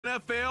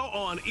NFL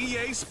on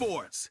EA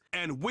Sports,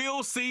 and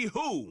we'll see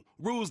who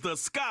rules the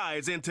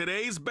skies in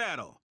today's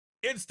battle.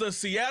 It's the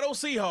Seattle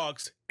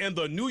Seahawks and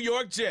the New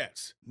York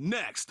Jets,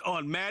 next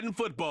on Madden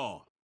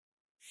Football.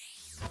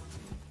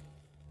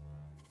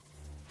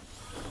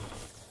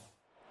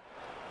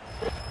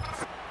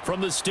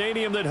 From the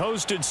stadium that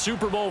hosted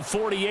Super Bowl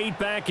 48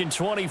 back in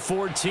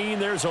 2014,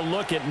 there's a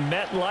look at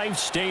MetLife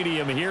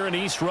Stadium here in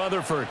East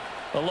Rutherford.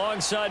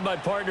 Alongside my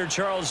partner,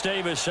 Charles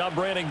Davis, I'm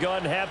Brandon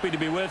Gunn. Happy to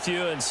be with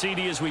you. And,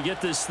 CD, as we get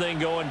this thing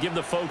going, give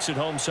the folks at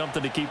home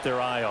something to keep their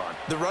eye on.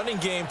 The running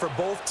game for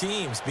both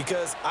teams,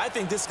 because I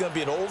think this is going to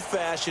be an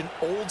old-fashioned,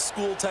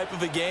 old-school type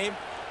of a game.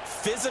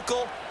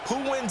 Physical, who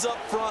wins up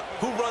front,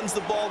 who runs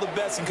the ball the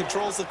best and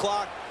controls the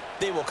clock,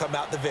 they will come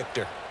out the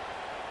victor.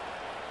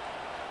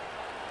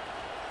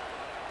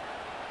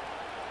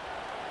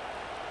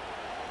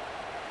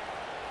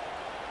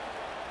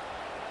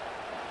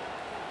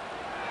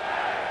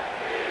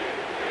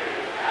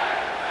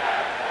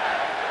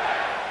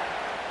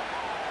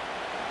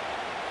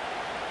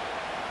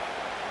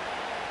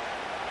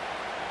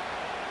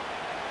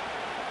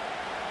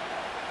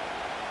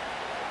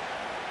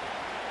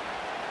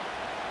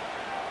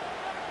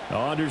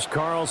 Anders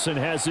Carlson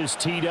has this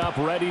teed up,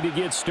 ready to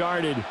get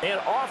started. And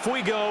off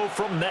we go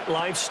from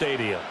MetLife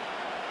Stadium.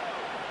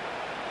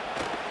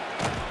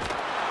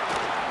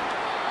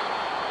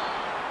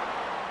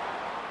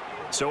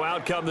 So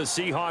out come the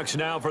Seahawks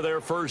now for their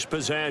first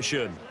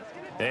possession.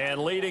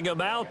 And leading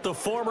him out, the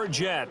former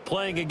Jet,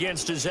 playing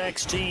against his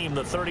ex-team,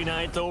 the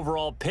 39th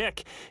overall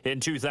pick in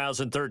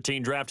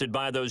 2013, drafted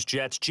by those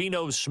Jets,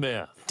 Geno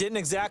Smith. Didn't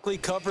exactly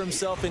cover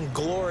himself in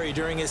glory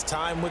during his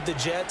time with the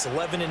Jets,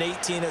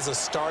 11-18 as a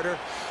starter.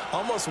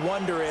 Almost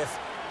wonder if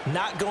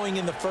not going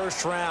in the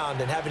first round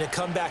and having to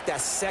come back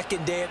that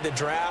second day at the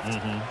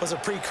draft was a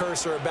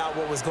precursor about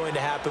what was going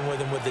to happen with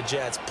him with the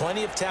Jets.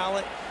 Plenty of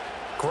talent,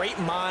 great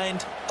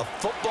mind, a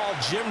football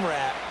gym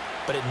rat,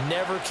 but it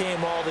never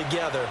came all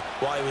together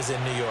while he was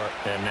in New York.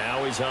 And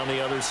now he's on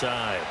the other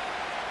side.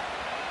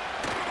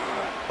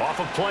 Off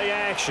of play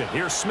action,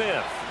 here's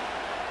Smith.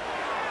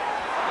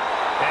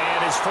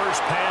 And his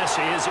first pass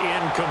is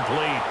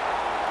incomplete.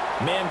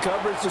 Man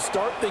coverage to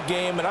start the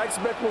game, and I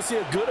expect we'll see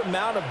a good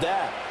amount of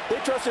that. They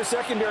trust their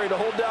secondary to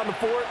hold down the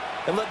fort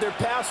and let their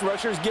pass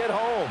rushers get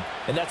home.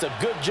 And that's a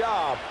good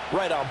job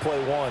right on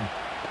play one.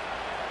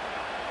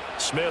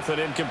 Smith, an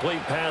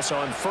incomplete pass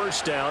on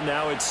first down.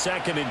 Now it's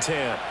 2nd and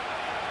 10.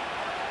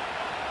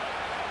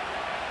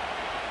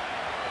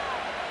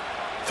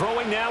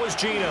 Throwing now is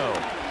Geno.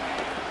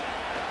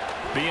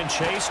 Being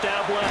chased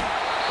out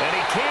left, and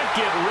he can't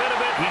get rid of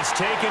it. He's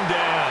taken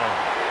down.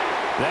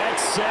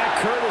 That's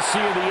sack courtesy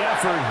of the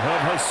effort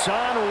of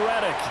Hassan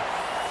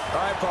Reddick.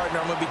 All right, partner,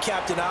 I'm going to be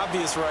Captain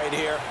Obvious right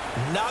here.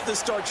 Not the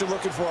start you're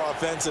looking for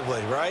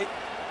offensively, right?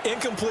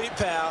 Incomplete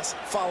pass,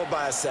 followed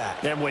by a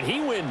sack. And when he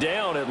went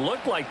down, it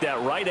looked like that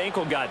right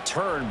ankle got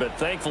turned, but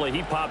thankfully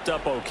he popped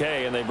up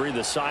okay, and they breathed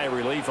a sigh of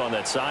relief on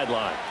that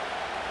sideline.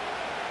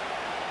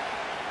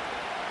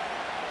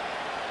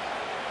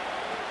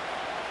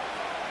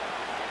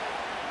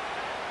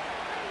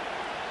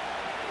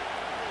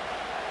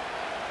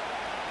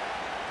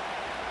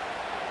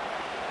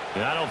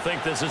 And I don't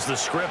think this is the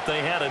script they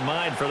had in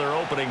mind for their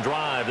opening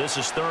drive. This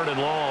is 3rd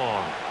and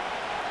long.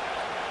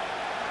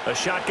 A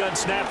shotgun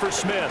snap for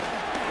Smith.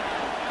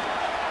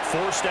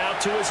 Forced out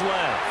to his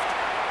left.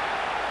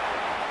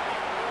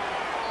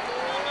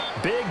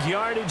 Big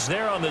yardage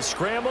there on the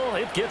scramble.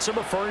 It gets him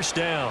a first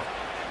down.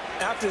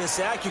 After the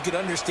sack, you could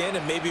understand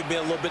him maybe being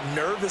a little bit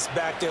nervous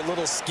back there, a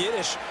little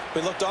skittish,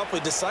 but he looked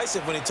awfully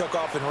decisive when he took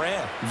off and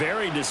ran.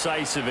 Very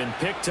decisive and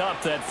picked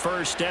up that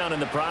first down in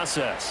the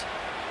process.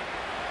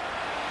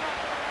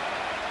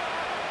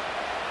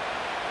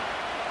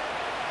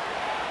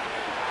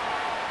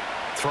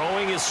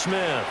 Throwing is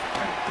Smith.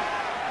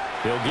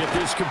 He'll get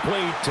this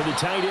complete to the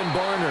tight end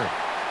Barner.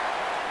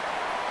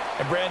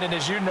 And Brandon,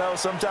 as you know,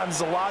 sometimes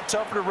it's a lot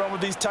tougher to run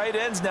with these tight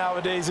ends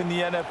nowadays in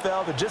the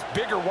NFL. They're just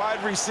bigger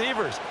wide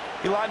receivers.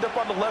 He lined up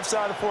on the left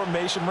side of the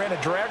formation, ran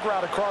a drag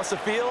route across the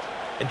field,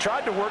 and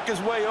tried to work his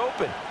way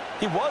open.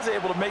 He was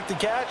able to make the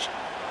catch,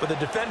 but the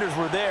defenders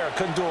were there,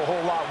 couldn't do a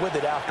whole lot with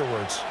it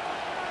afterwards.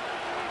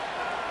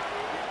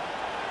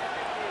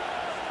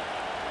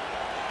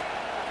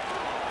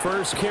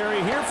 First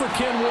carry here for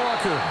Ken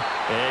Walker.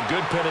 And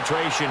good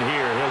penetration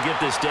here. He'll get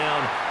this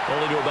down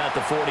only to about the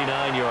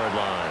 49-yard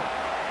line.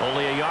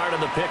 Only a yard on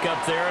the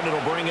pickup there, and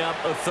it'll bring up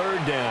a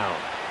 3rd down.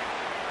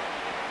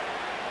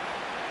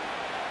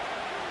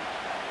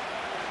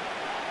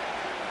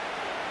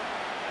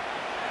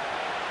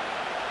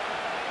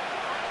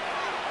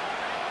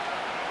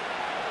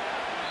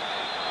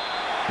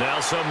 Now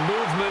some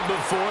movement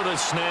before the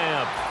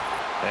snap.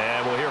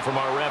 And we'll hear from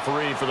our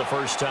referee for the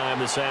first time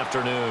this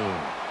afternoon.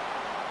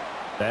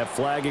 That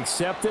flag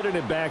accepted, and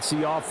it backs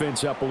the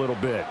offense up a little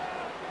bit.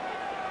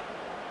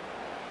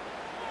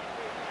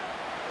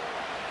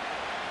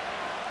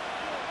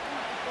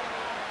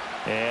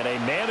 And a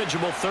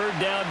manageable 3rd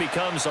down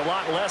becomes a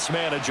lot less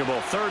manageable.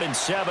 3rd and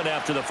 7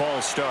 after the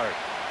false start.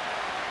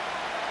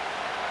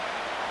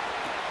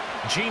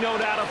 Geno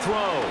now to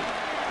throw.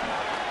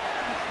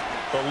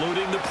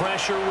 Eluding the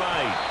pressure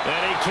right.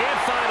 And he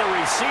can't find a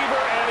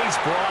receiver, and he's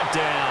brought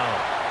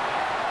down.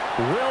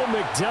 Will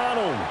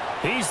McDonald,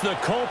 he's the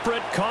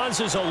culprit,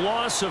 causes a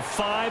loss of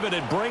 5, and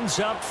it brings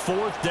up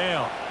 4th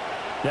down.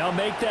 Now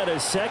make that a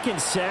 2nd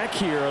sack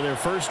here on their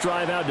first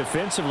drive out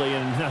defensively,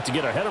 and not to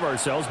get ahead of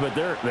ourselves, but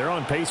they're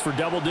on pace for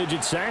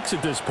double-digit sacks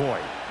at this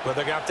point. Well,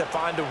 they're going to have to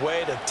find a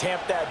way to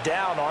tamp that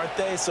down, aren't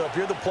they? So if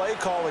you're the play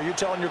caller, you're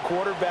telling your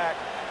quarterback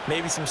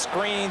maybe some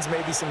screens,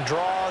 maybe some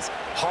draws,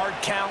 hard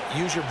count,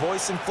 use your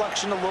voice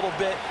inflection a little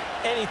bit,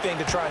 anything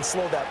to try and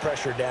slow that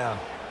pressure down.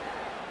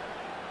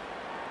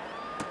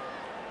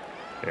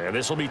 And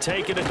this will be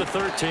taken at the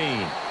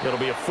 13. It'll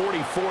be a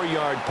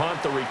 44-yard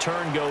punt. The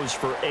return goes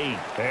for 8.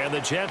 And the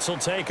Jets will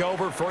take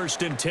over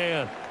 1st and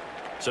 10.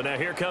 So now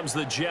here comes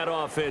the Jet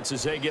offense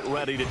as they get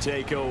ready to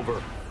take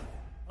over.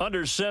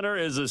 Under center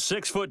is a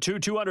 6'2",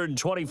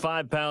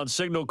 225-pound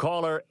signal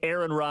caller,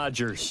 Aaron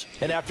Rodgers.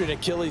 And after an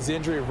Achilles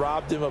injury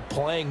robbed him of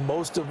playing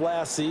most of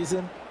last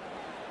season,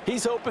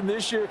 he's hoping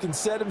this year can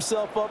set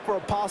himself up for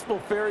a possible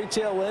fairy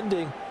tale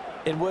ending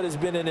in what has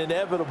been an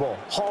inevitable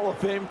Hall of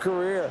Fame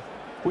career.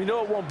 We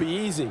know it won't be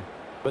easy,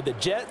 but the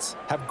Jets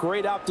have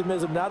great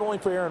optimism not only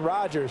for Aaron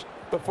Rodgers,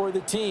 but for the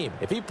team.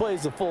 If he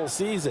plays the full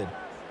season,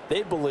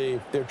 they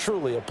believe they're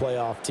truly a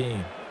playoff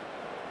team.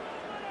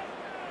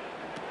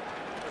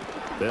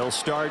 They'll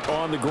start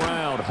on the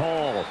ground.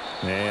 Hall,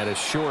 and a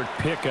short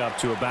pickup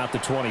to about the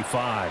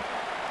 25.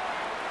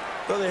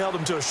 Well, they held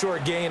him to a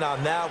short gain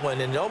on that one,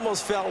 and it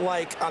almost felt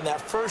like on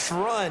that first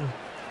run,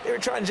 they were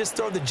trying to just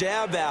throw the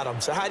jab at him.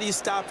 So how do you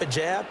stop a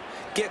jab?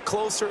 Get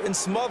closer and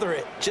smother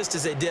it, just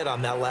as they did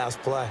on that last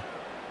play.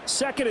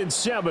 2nd and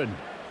 7.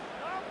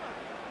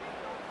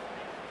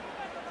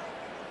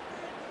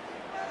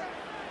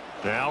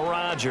 Now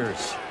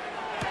Rodgers.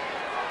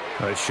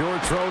 A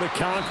short throw to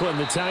Conklin,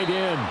 the tight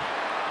end.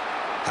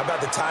 How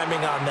about the timing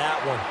on that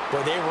one?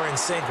 Boy, they were in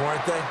sync,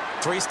 weren't they?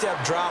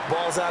 3-step drop,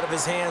 balls out of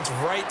his hands,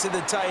 right to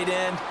the tight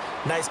end.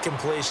 Nice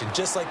completion,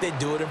 just like they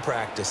do it in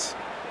practice.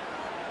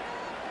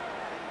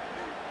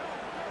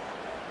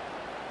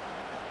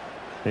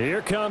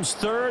 Here comes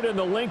 3rd and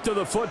the length of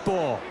the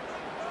football.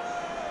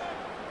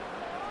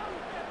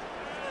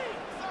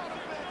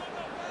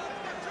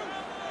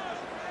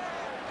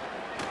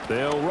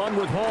 They'll run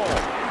with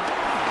Hall.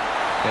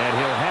 And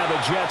he'll have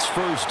a Jets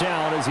 1st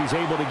down as he's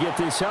able to get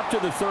this up to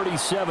the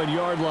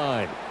 37-yard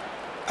line.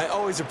 I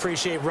always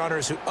appreciate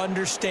runners who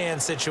understand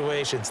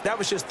situations. That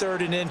was just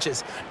 3rd and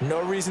inches.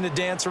 No reason to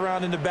dance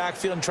around in the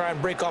backfield and try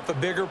and break off a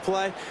bigger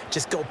play.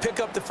 Just go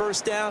pick up the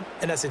 1st down,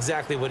 and that's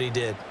exactly what he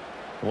did.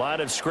 Line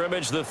of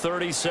scrimmage, the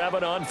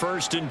 37 on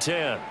 1st and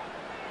 10.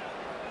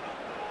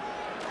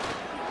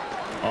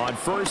 On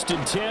 1st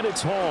and 10,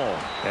 it's Hall.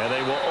 And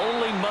they will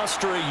only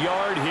muster a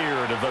yard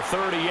here to the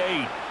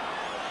 38.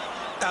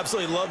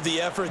 Absolutely love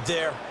the effort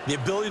there. The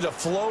ability to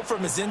flow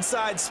from his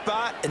inside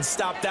spot and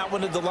stop that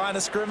one at the line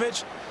of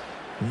scrimmage.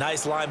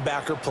 Nice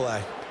linebacker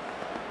play.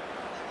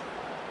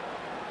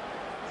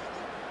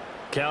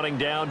 Counting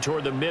down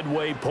toward the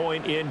midway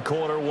point in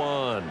quarter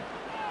 1.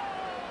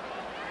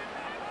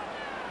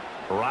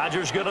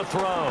 Rodgers going to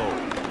throw.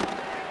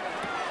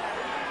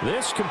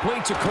 This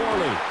completes to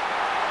Corley.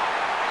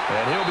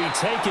 And he'll be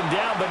taken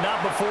down, but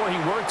not before he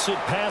works it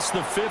past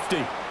the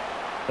 50.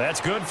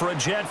 That's good for a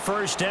Jet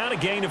 1st down, a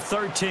gain of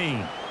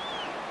 13.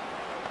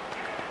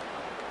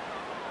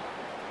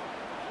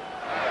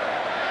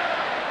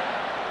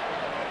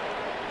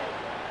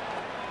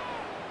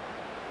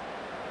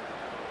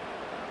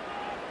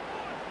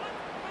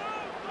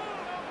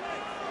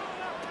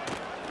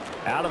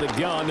 Out of the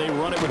gun, they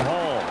run it with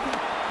Hall.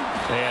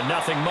 And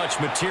nothing much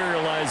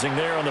materializing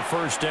there on the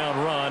 1st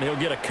down run. He'll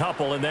get a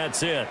couple, and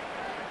that's it.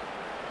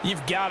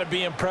 You've got to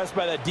be impressed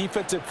by that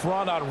defensive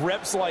front on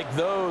reps like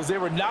those. They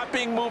were not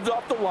being moved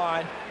off the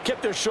line,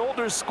 kept their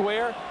shoulders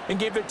square, and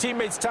gave their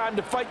teammates time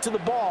to fight to the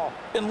ball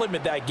and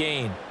limit that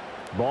gain.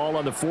 Ball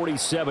on the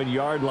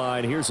 47-yard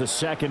line. Here's a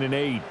 2nd and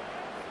 8.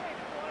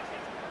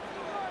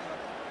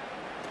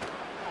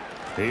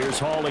 Here's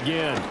Hall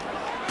again.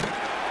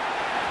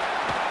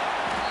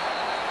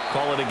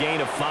 Call it a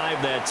gain of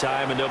 5 that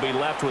time, and they'll be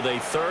left with a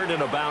 3rd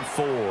and about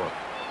 4.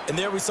 And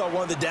there we saw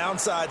one of the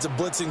downsides of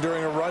blitzing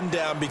during a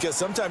rundown, because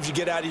sometimes you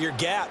get out of your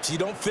gaps. You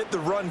don't fit the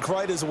run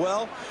quite as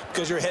well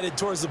because you're headed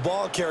towards the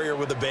ball carrier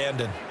with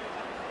abandon.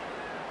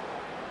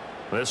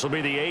 This will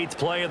be the 8th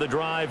play of the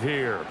drive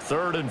here.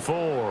 3rd and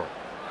 4.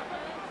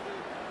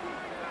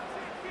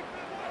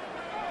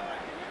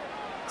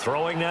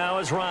 Throwing now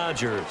is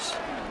Rodgers.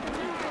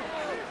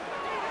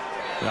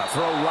 Now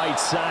throw right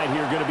side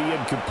here, going to be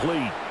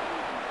incomplete.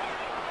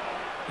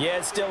 Yeah,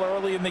 it's still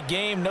early in the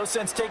game. No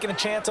sense taking a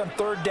chance on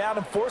 3rd down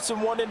and forcing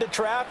one into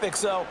traffic.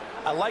 So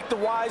I like the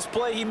wise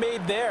play he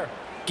made there.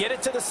 Get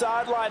it to the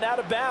sideline out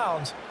of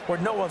bounds where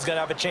no one's going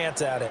to have a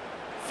chance at it.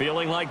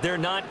 Feeling like they're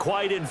not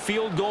quite in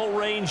field goal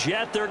range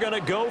yet. They're going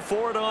to go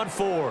for it on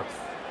 4th.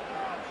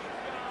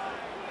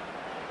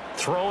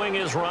 Throwing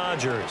is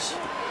Rodgers.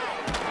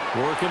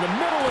 Work in the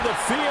middle of the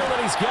field,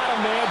 and he's got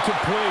a man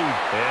complete.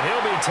 And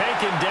he'll be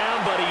taken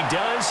down, but he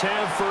Jets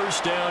have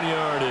first down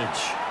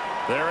yardage.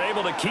 They're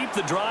able to keep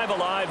the drive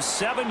alive,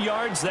 7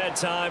 yards that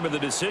time, and the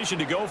decision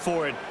to go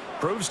for it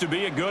proves to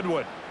be a good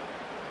one.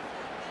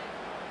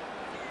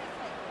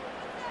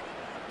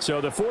 So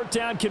the 4th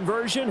down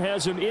conversion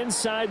has him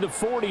inside the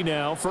 40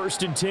 now,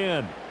 1st and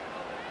 10.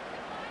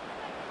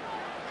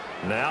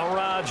 Now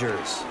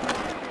Rodgers.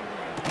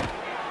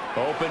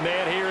 Open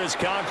man here is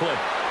Conklin.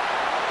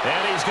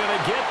 And he's going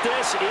to get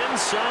this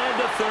inside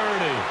the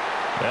 30.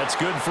 That's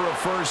good for a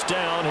first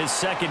down, his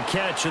 2nd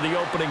catch of the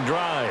opening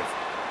drive.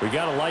 We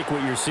got to like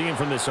what you're seeing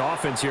from this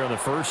offense here on the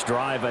first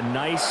drive. A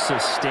nice,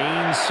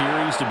 sustained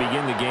series to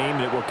begin the game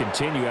that will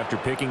continue after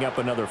picking up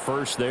another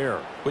first there.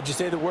 Would you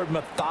say the word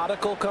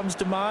methodical comes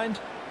to mind?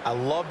 I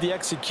love the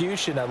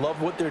execution. I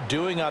love what they're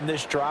doing on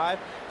this drive.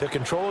 They're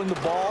controlling the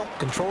ball,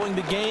 controlling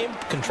the game,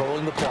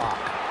 controlling the clock.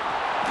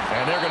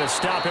 And they're going to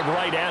stop him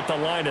right at the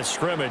line of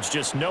scrimmage.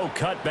 Just no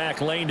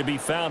cutback lane to be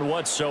found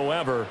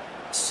whatsoever.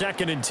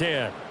 2nd and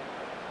 10.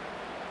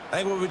 I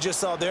think what we just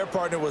saw there,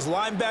 partner, was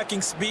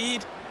linebacking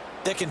speed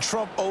that can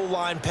trump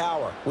O-line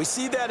power. We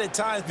see that at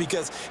times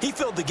because he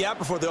filled the gap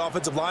before the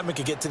offensive lineman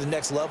could get to the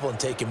next level and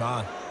take him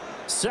on.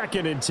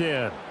 2nd and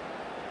 10.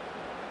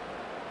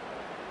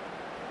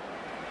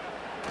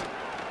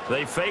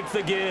 They fake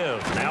the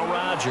give. Now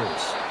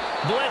Rodgers.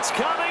 Blitz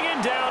coming,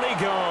 and down he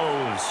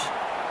goes.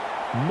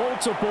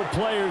 Multiple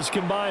players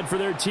combined for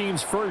their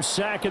team's first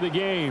sack of the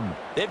game.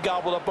 They've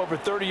gobbled up over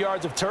 30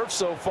 yards of turf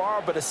so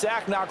far, but a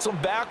sack knocks them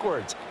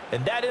backwards.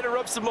 And that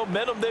interrupts the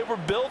momentum they were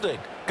building.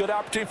 Good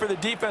opportunity for the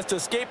defense to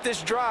escape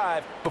this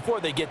drive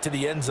before they get to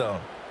the end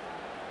zone.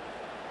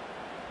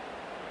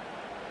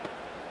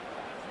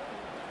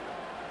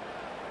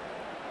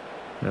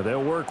 Now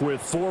they'll work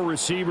with 4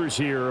 receivers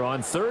here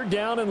on 3rd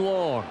down and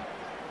long.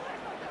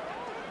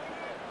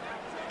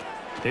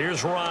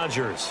 Here's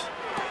Rodgers.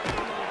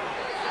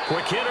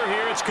 Quick hitter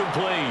here, it's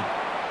complete.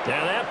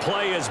 And that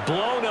play is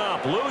blown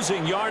up,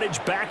 losing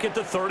yardage back at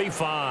the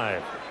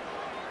 35.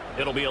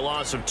 It'll be a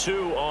loss of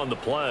 2 on the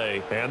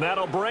play, and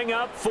that'll bring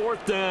up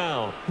 4th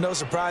down. No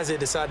surprise they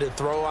decided to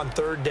throw on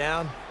 3rd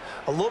down.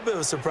 A little bit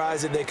of a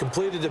surprise that they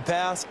completed the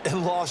pass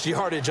and lost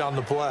yardage on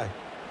the play.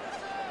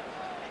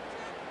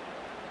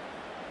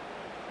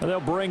 And they'll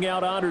bring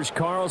out Anders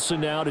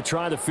Carlson now to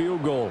try the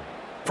field goal.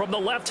 From the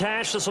left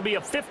hash, this will be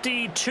a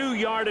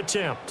 52-yard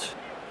attempt.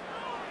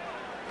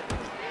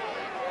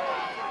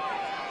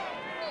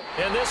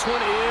 And this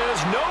one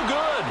is no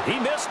good. He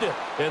missed it.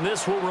 And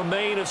this will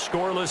remain a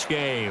scoreless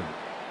game.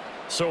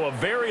 So a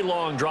very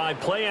long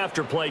drive, play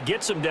after play,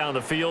 gets him down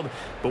the field.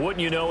 But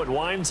wouldn't you know, it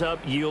winds up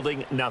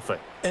yielding nothing.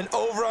 And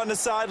over on the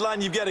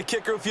sideline, you've got a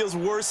kicker who feels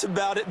worse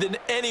about it than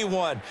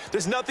anyone.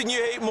 There's nothing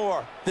you hate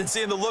more than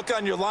seeing the look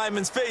on your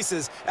linemen's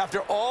faces after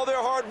all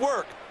their hard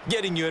work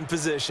getting you in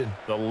position.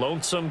 The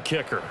lonesome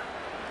kicker.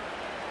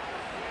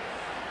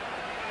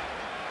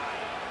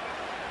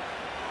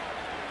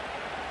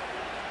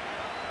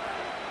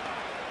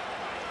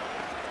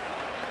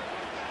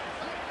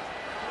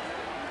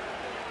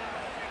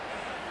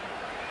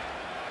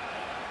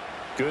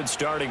 Good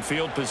starting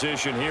field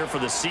position here for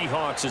the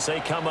Seahawks as they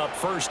come up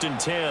 1st and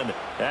 10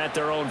 at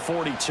their own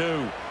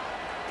 42.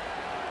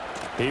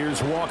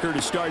 Here's Walker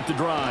to start the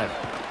drive.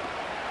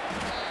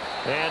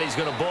 And he's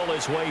going to bowl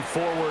his way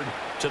forward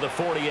to the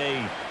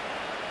 48.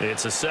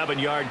 It's a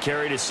 7-yard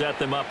carry to set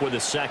them up with a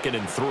 2nd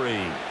and 3.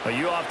 Well,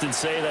 you often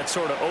say that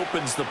sort of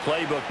opens the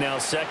playbook now,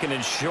 2nd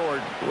and short.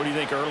 What do you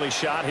think, early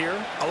shot here?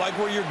 I like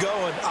where you're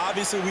going.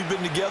 Obviously, we've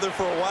been together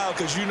for a while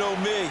because you know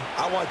me.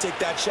 I want to take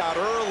that shot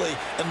early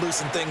and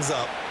loosen things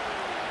up.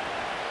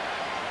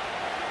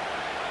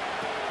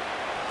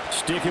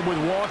 Sticking with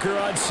Walker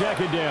on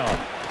 2nd down.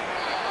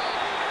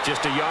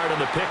 Just a yard on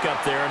the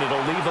pickup there, and it'll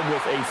leave them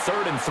with a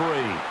 3rd and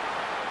 3.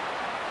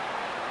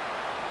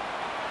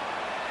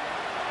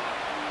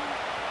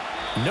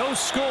 No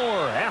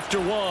score after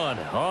 1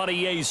 on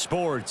EA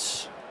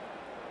Sports.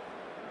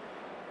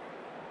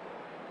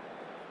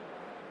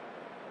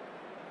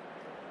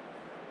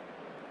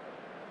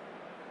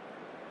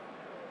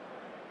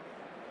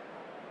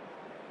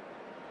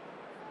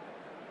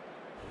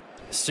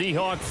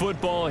 Seahawk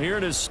football here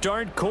to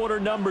start quarter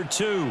number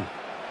 2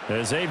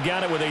 as they've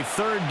got it with a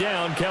 3rd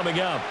down coming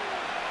up.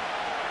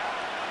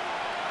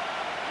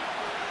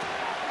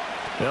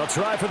 They'll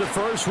try for the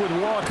first with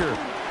Walker.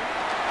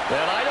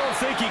 And I don't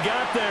think he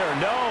got there,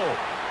 no.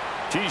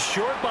 He's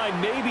short by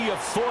maybe a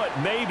foot,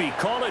 maybe.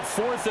 Call it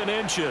 4th and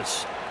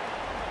inches.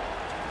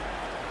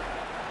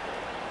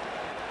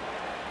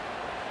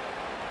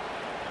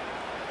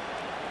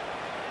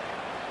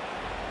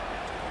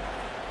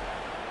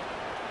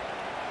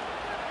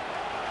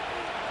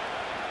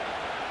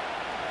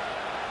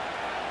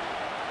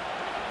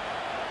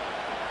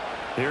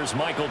 Here's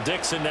Michael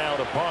Dixon now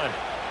to punt.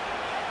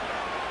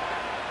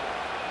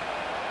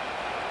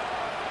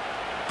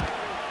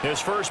 His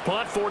first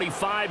punt,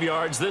 45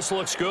 yards. This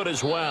looks good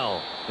as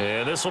well.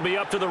 And this will be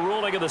up to the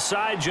ruling of the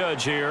side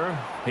judge here.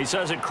 He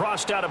says it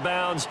crossed out of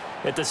bounds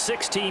at the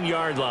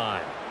 16-yard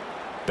line.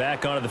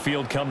 Back onto the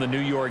field come the New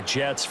York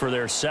Jets for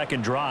their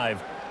 2nd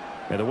drive.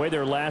 And the way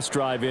their last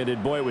drive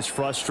ended, boy, it was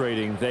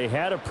frustrating. They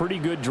had a pretty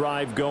good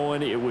drive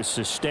going. It was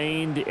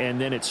sustained,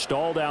 and then it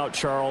stalled out,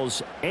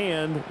 Charles,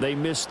 and they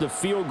missed the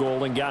field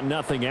goal and got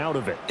nothing out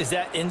of it. Is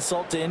that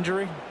insult to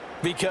injury?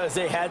 Because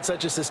they had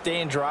such a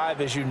sustained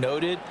drive, as you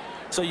noted.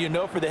 So you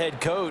know for the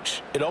head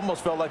coach, it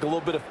almost felt like a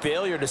little bit of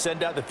failure to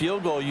send out the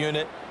field goal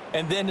unit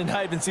and then to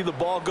not even see the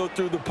ball go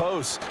through the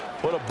post.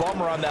 What a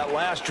bummer on that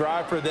last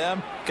drive for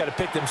them. Got to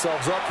pick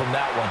themselves up from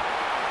that one.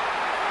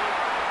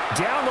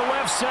 Down the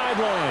left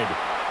sideline,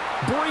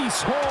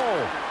 Breece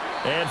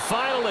Hall, and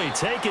finally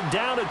taken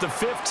down at the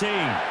 15.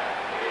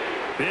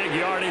 Big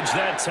yardage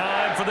that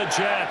time for the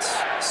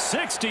Jets.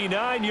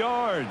 69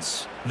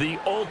 yards. The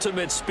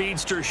ultimate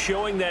speedster,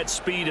 showing that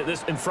speed at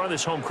this in front of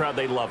this home crowd.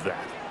 They love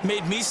that.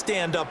 Made me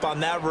stand up on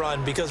that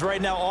run because right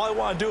now all I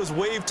want to do is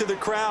wave to the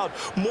crowd.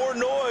 More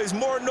noise,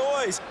 more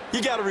noise.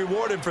 You got to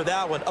reward him for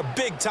that one. A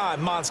big-time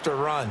monster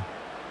run.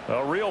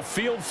 A real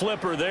field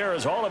flipper there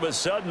as all of a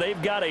sudden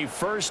they've got a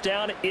first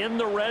down in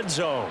the red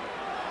zone.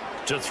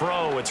 To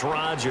throw, it's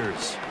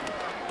Rodgers.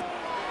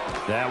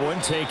 That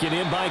one taken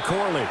in by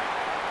Corley.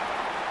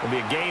 It'll be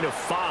a gain of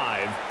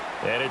 5,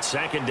 and it's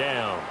second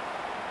down.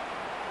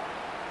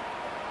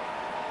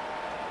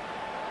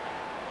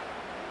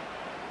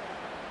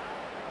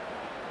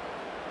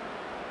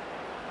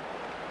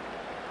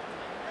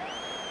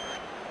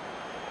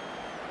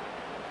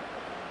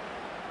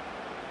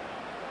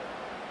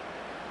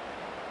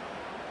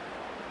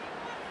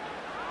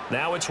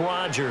 Now it's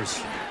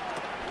Rodgers.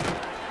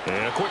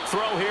 And a quick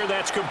throw here,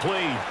 that's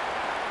complete.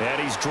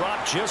 And he's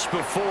dropped just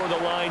before the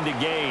line to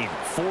gain.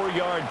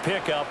 4-yard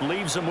pickup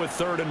leaves him with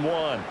 3rd and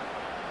 1.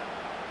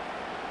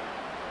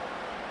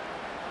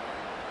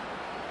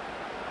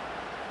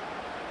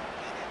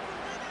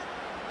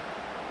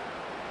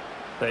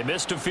 They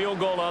missed a field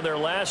goal on their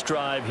last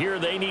drive. Here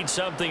they need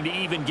something to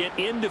even get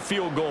into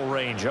field goal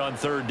range on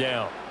 3rd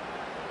down.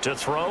 To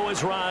throw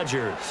is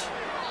Rodgers.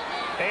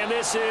 And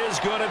this is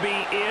going to be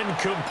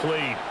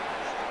incomplete.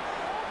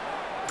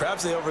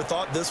 Perhaps they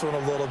overthought this one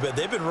a little bit.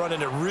 They've been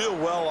running it real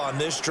well on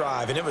this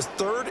drive, and it was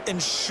 3rd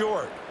and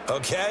short,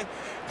 okay?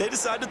 They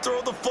decided to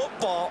throw the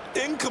football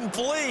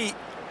incomplete.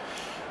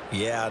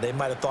 Yeah, they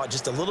might have thought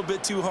just a little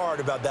bit too hard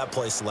about that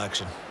play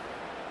selection.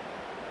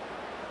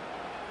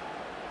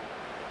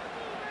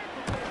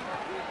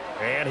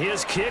 And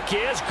his kick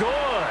is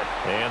good.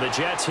 And the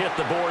Jets hit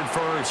the board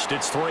first.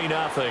 It's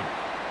 3-0.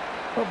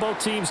 Well, both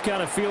teams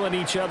kind of feeling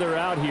each other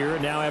out here.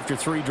 And now after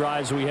 3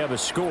 drives, we have a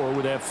score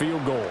with that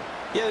field goal.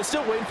 Yeah, they're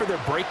still waiting for their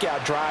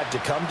breakout drive to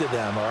come to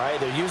them, all right?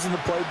 They're using the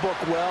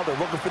playbook well. They're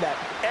looking for that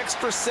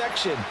extra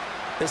section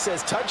that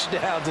says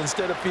touchdowns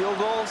instead of field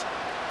goals.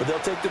 But they'll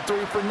take the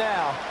 3 for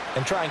now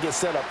and try and get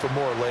set up for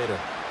more later.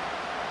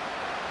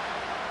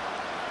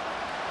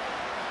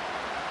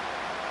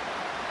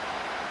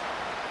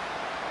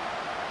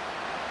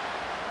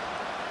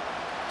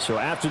 So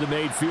after the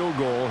made field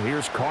goal,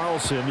 here's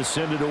Carlson to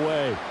send it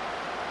away.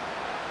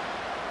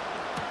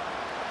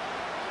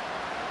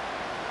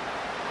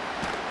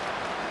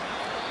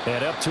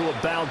 And up to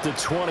about the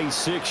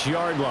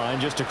 26-yard line,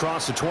 just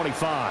across the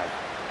 25.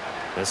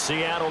 The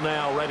Seattle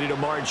now ready to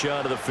march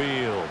onto the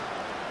field.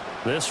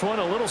 This one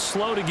a little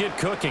slow to get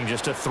cooking.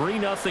 Just a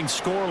 3-0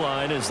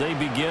 scoreline as they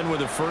begin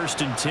with a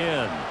 1st and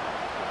 10.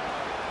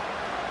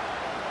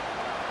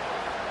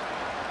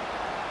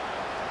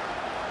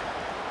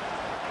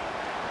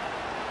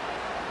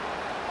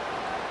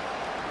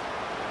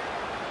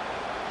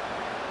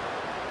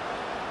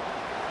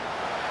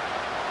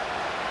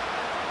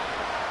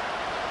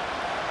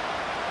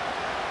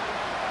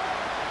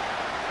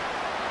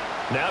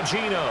 Now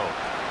Geno.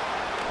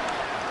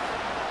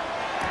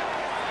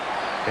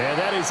 And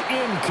that is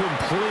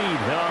incomplete.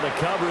 Now the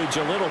coverage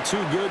a little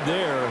too good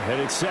there,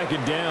 and it's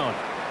 2nd down.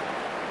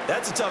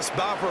 That's a tough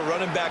spot for a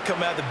running back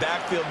coming out of the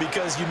backfield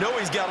because you know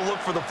he's got to look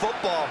for the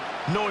football,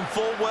 knowing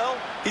full well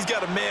he's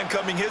got a man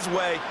coming his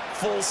way,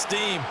 full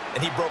steam,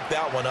 and he broke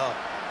that one up.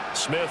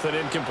 Smith, an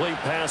incomplete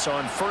pass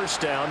on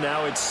 1st down.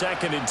 Now it's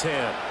 2nd and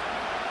 10.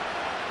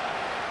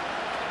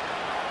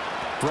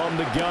 From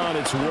the gun,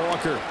 it's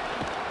Walker.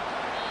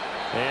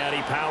 And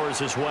he powers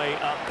his way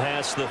up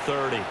past the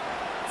 30.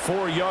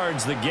 4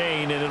 yards the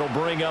gain, and it'll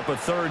bring up a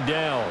 3rd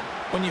down.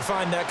 When you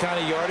find that kind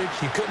of yardage,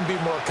 you couldn't be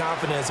more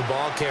confident as a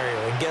ball carrier.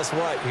 And guess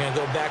what? You're going to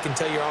go back and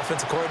tell your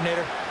offensive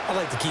coordinator, I'd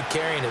like to keep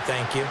carrying it,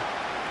 thank you.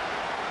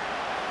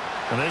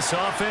 And this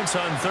offense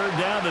on 3rd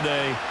down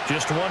today,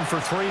 just 1 for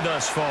 3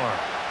 thus far.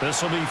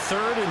 This will be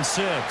 3rd and 6.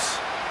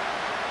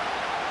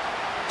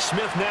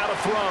 Smith now to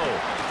throw.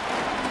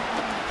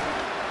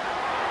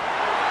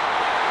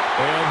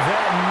 And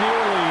that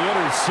nearly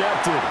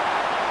intercepted.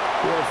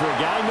 Well, for a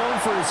guy known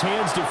for his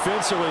hands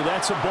defensively,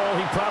 that's a ball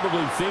he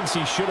probably thinks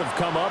he should have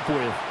come up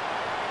with.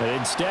 And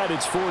instead,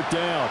 it's 4th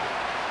down.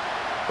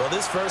 Well,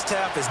 this first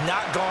half has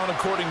not gone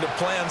according to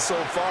plan so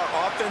far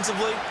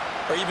offensively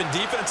or even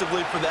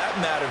defensively for that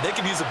matter. They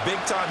could use a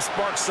big-time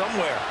spark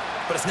somewhere,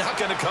 but it's not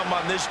going to come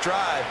on this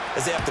drive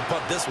as they have to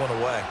punt this one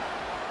away.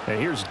 And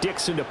here's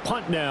Dixon to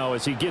punt now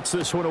as he gets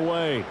this one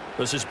away.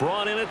 This is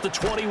brought in at the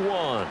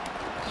 21.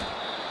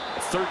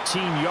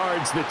 13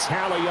 yards, the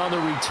tally on the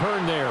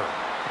return there.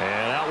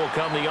 And out will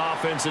come the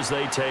offense as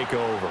they take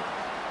over.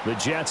 The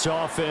Jets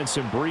offense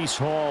and Breece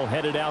Hall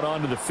headed out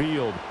onto the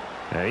field.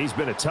 And he's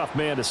been a tough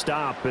man to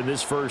stop in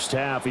this first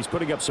half. He's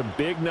putting up some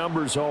big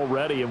numbers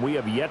already, and we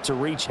have yet to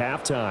reach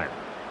halftime.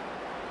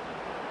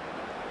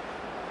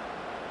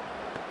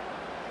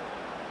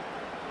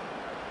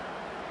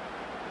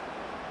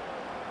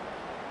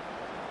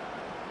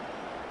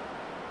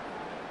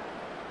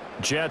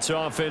 Jets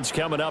offense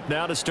coming up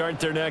now to start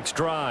their next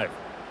drive.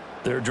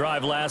 Their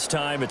drive last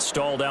time, it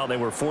stalled out. They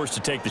were forced to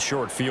take the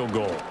short field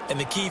goal. And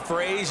the key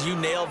phrase, you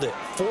nailed it.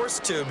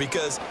 Forced to,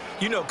 because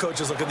you know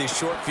coaches look at these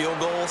short field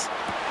goals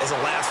as a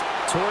last.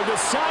 Toward the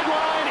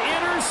sideline,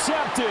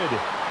 intercepted.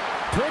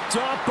 Picked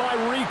off by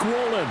Reek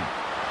Woolen.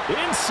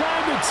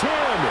 Inside the 10.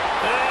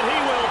 And he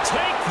will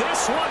take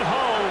this one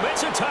home.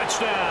 It's a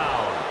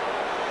touchdown.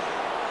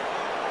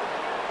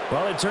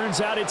 Well, it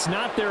turns out it's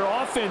not their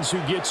offense who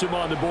gets him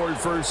on the board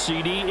first,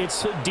 CD.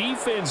 It's the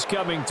defense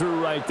coming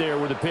through right there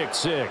with a pick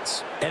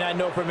six. And I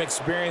know from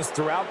experience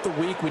throughout the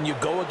week, when you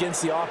go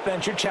against the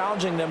offense, you're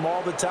challenging them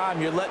all the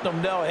time. You're letting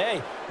them know,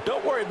 hey,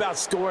 don't worry about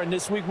scoring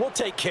this week. We'll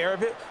take care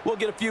of it. We'll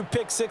get a few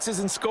pick sixes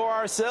and score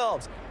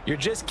ourselves. You're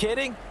just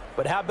kidding?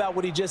 But how about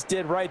what he just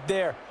did right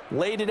there?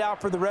 Laid it out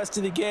for the rest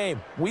of the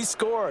game. We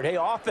scored. Hey,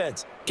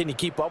 offense, can you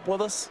keep up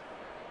with us?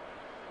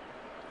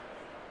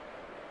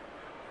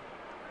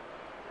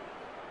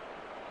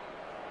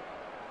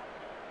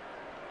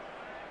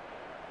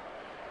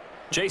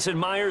 Jason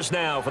Myers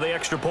now for the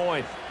extra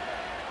point.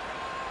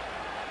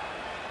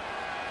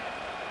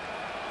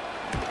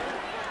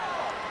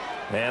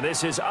 And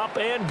this is up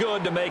and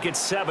good to make it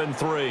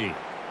 7-3.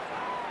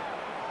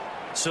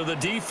 So the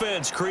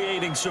defense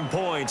creating some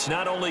points,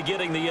 not only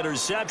getting the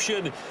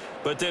interception,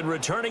 but then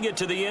returning it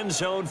to the end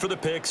zone for the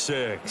pick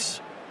six.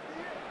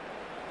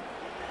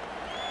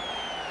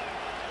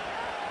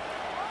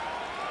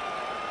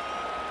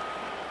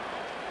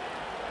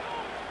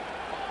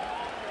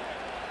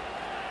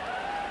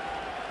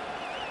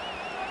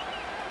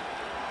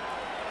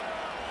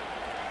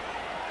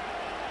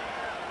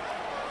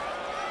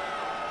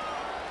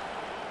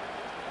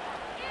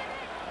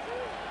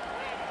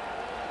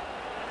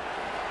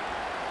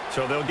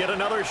 So they'll get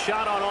another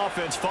shot on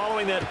offense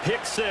following that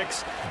pick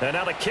six. And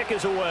now the kick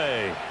is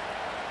away.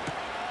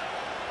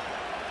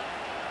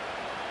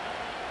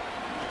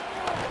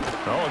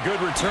 Oh, a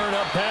good return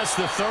up past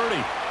the 30.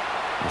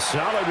 A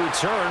solid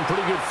return,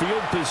 pretty good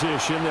field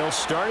position. They'll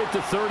start at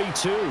the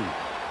 32.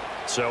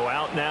 So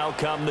out now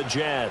come the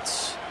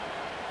Jets.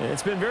 And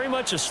it's been very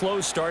much a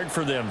slow start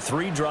for them.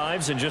 3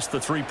 drives and just the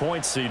 3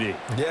 points, CD.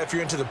 Yeah, if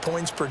you're into the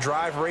points per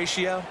drive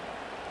ratio,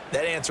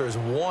 that answer is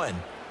 1.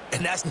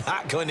 And that's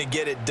not going to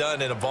get it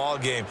done in a ball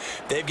game.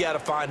 They've got to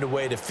find a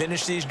way to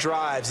finish these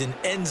drives in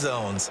end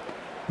zones,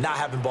 not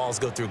having balls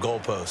go through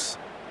goalposts.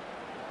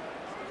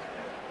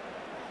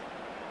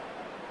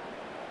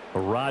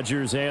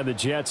 Rodgers and the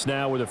Jets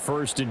now with a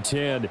 1st and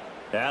 10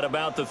 at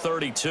about the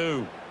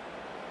 32.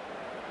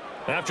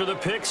 After the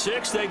pick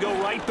six, they go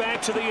right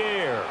back to the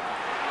air.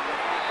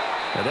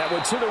 And that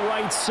one to the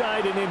right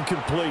side and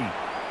incomplete.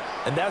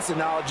 And that's the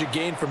knowledge you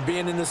gain from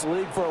being in this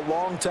league for a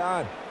long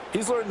time.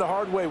 He's learned the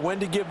hard way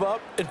when to give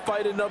up and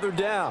fight another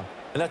down.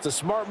 And that's a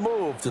smart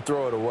move to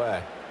throw it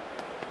away.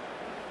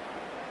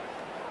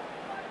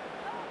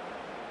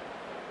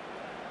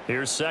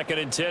 Here's 2nd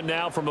and 10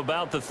 now from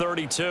about the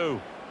 32.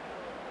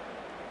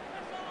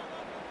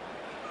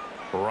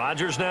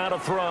 Rodgers now to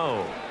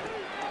throw.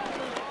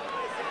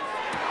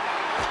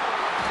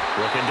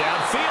 Looking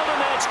downfield,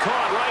 and that's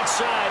caught right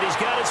side. He's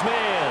got his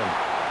man.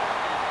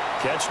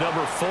 Catch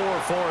number 4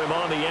 for him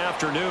on the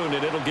afternoon,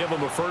 and it'll give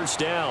him a 1st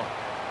down.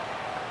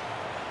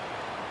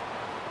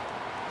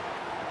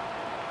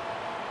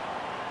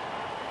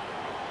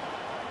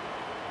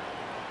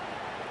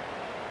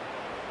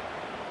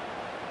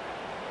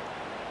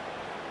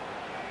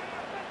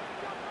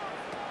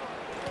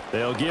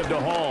 They'll give to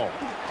Hall.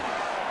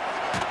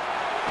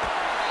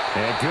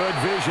 And good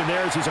vision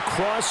there as he's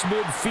across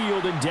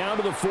midfield and down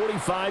to the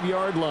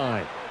 45-yard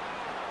line.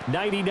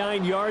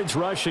 99 yards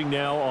rushing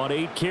now on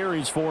 8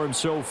 carries for him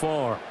so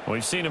far.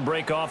 We've seen him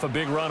break off a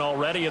big run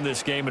already in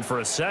this game, and for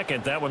a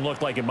second, that one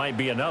looked like it might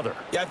be another.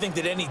 Yeah, I think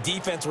that any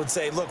defense would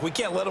say, look, we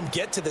can't let him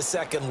get to the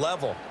 2nd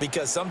level,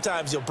 because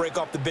sometimes he'll break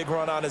off the big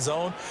run on his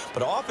own,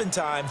 but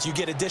oftentimes you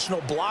get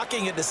additional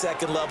blocking at the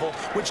 2nd level,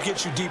 which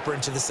gets you deeper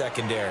into the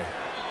secondary.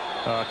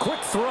 Quick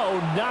throw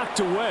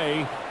knocked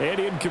away and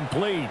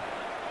incomplete.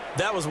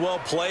 That was well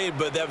played,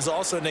 but that was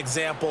also an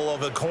example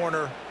of a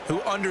corner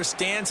who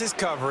understands his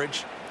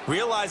coverage,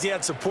 realized he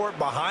had support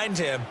behind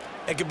him,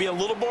 and could be a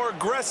little more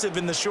aggressive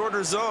in the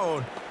shorter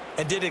zone,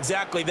 and did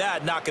exactly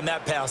that, knocking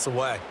that pass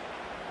away.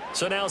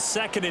 So now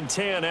 2nd and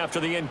 10 after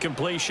the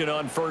incompletion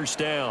on 1st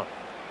down.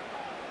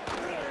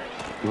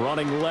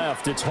 Running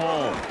left, it's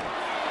Hall.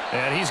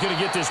 And he's going to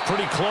get this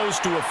pretty close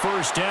to a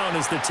 1st down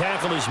as the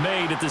tackle is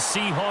made at the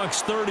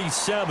Seahawks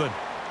 37.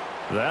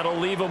 That'll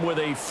leave them with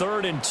a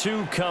 3rd and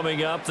 2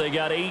 coming up. They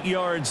got 8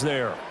 yards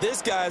there.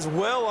 This guy's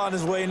well on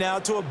his way now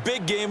to a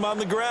big game on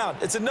the ground.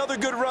 It's another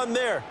good run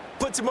there.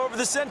 Puts him over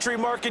the century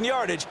mark in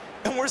yardage,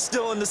 and we're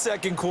still in the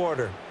 2nd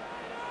quarter.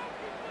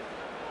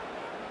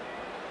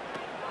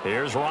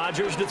 Here's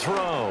Rodgers to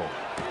throw.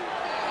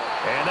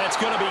 And that's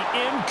going to be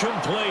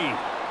incomplete.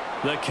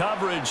 The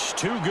coverage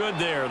too good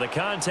there. The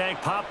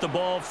contact popped the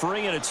ball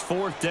free, and it's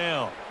 4th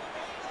down.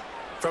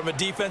 From a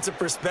defensive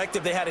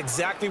perspective, they had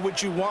exactly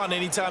what you want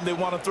anytime they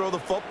want to throw the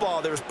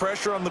football. There was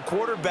pressure on the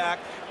quarterback.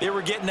 They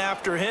were getting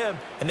after him,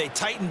 and they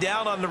tightened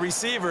down on the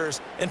receivers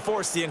and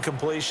forced the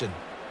incompletion.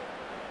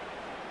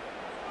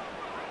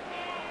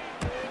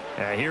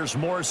 And here's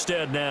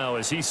Morstead now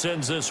as he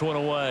sends this one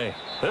away.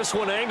 This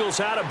one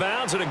angles out of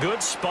bounds in a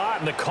good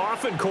spot in the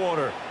coffin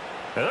corner.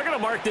 And they're going to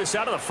mark this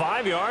out of the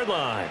 5-yard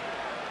line.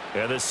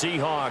 And the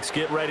Seahawks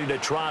get ready to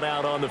trot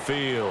out on the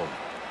field.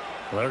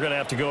 They're going to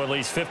have to go at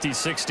least 50,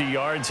 60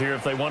 yards here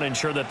if they want to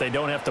ensure that they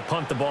don't have to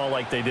punt the ball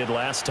like they did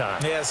last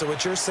time. Yeah, so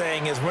what you're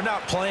saying is we're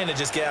not playing to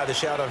just get out of the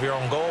shadow of your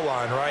own goal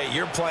line, right?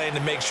 You're playing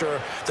to make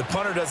sure the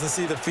punter doesn't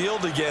see the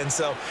field again.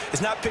 So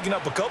it's not picking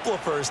up a couple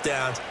of first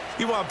downs.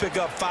 You want to pick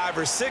up 5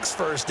 or 6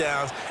 first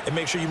downs and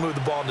make sure you move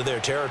the ball into their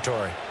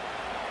territory.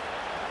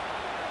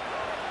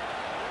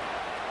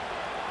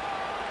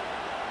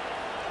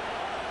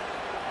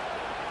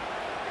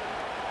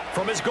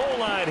 From his goal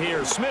line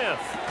here, Smith.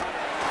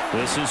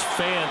 This is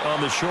Fant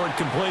on the short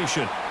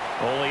completion.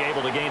 Only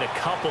able to gain a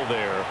couple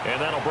there, and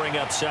that'll bring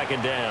up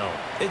 2nd down.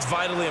 It's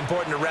vitally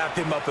important to wrap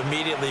him up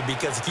immediately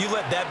because if you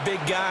let that big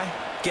guy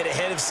get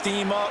ahead of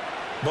steam up,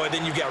 boy,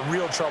 then you've got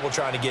real trouble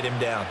trying to get him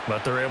down.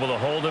 But they're able to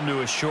hold him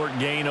to a short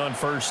gain on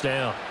 1st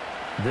down.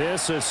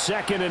 This is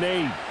 2nd and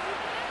 8.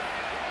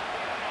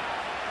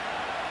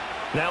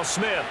 Now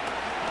Smith.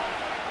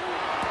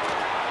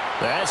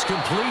 That's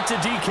complete to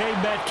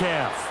DK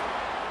Metcalf.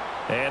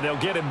 And they'll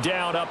get him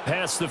down up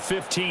past the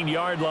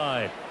 15-yard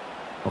line.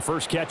 A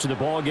first catch of the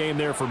ball game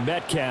there for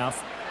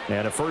Metcalf.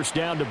 And a 1st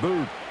down to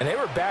boot. And they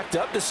were backed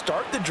up to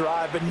start the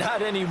drive, but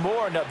not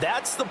anymore. Now,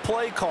 that's the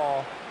play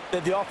call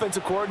that the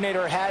offensive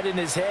coordinator had in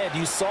his head.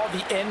 You saw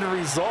the end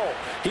result.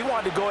 He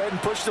wanted to go ahead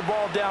and push the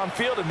ball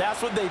downfield, and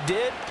that's what they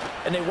did.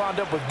 And they wound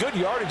up with good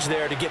yardage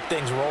there to get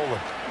things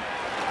rolling.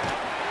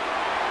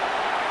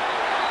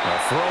 A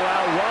throw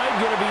out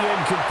wide going to be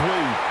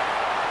incomplete.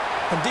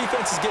 When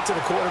defenses get to the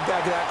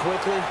quarterback that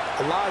quickly,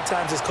 a lot of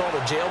times it's called a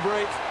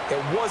jailbreak.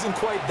 It wasn't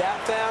quite that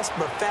fast,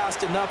 but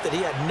fast enough that he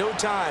had no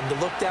time to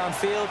look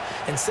downfield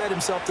and set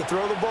himself to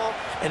throw the ball.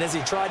 And as he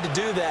tried to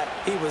do that,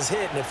 he was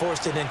hit, and it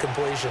forced an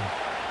incompletion.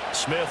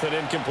 Smith, an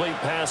incomplete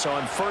pass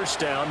on 1st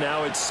down.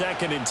 Now it's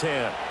 2nd and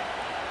 10.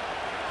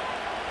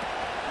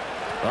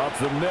 Up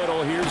the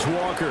middle, here's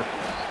Walker.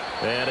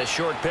 And a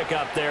short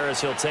pickup there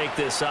as he'll take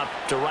this up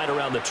to right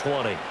around the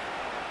 20.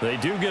 They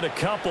do get a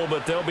couple,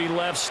 but they'll be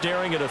left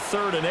staring at a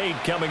 3rd and 8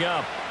 coming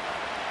up.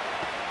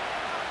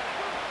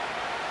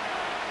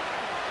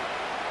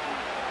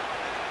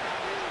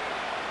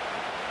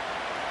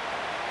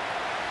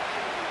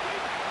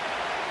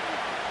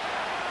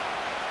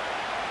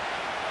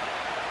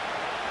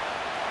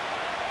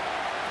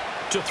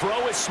 To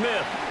throw is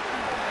Smith.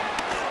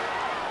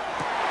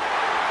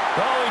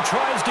 Oh, he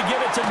tries to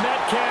get it to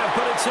Metcalf,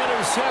 but it's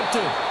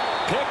intercepted.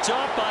 Picked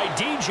up by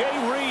DJ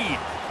Reed.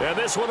 And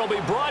this one will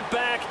be brought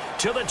back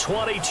to the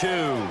 22.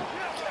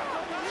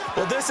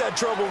 Well, this had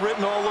trouble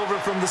written all over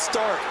it from the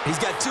start. He's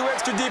got 2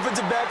 extra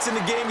defensive backs in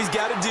the game he's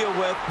got to deal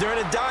with. They're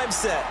in a dime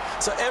set.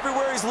 So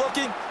everywhere he's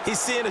looking, he's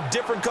seeing a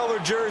different color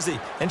jersey.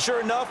 And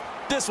sure enough,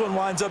 this one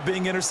winds up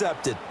being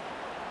intercepted.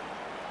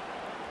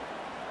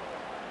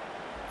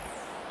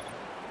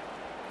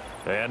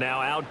 And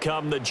now out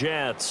come the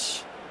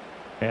Jets.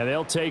 And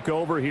they'll take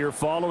over here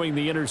following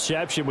the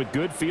interception with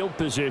good field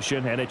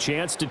position and a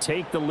chance to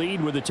take the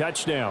lead with a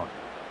touchdown.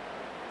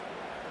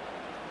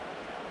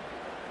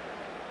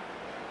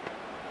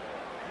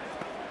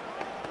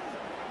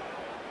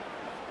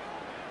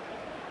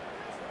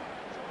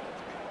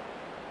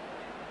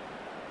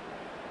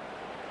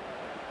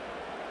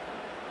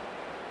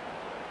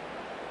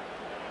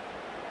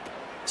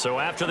 So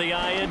after the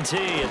INT,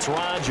 it's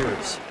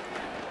Rodgers.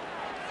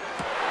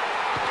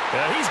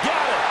 And he's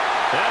got it.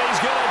 And he's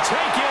going to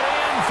take it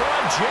in for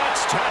a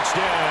Jets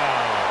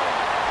touchdown.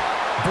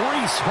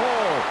 Breece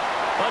Hall,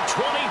 a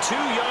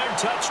 22-yard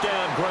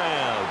touchdown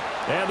grab.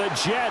 And the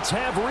Jets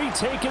have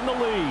retaken the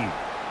lead.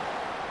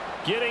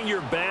 Getting your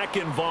back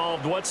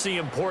involved, what's the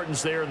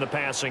importance there in the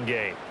passing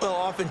game? Well,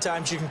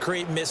 oftentimes you can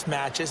create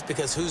mismatches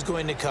because who's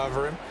going to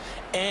cover him?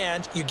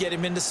 And you get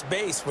him into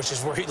space, which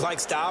is where he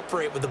likes to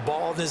operate with the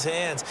ball in his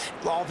hands.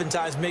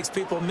 Oftentimes makes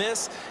people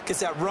miss, gets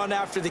that run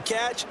after the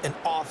catch, and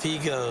off he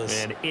goes.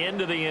 And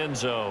into the end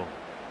zone.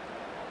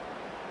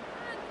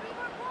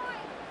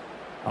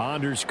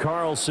 Anders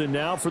Carlson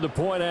now for the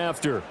point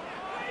after.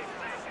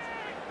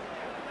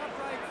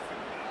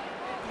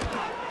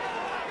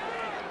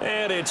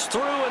 And it's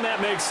through, and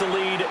that makes the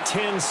lead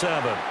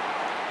 10-7.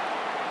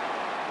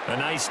 A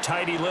nice,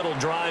 tidy little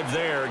drive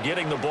there,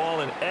 getting the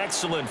ball in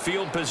excellent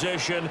field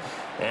position,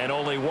 and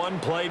only one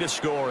play to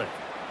score it.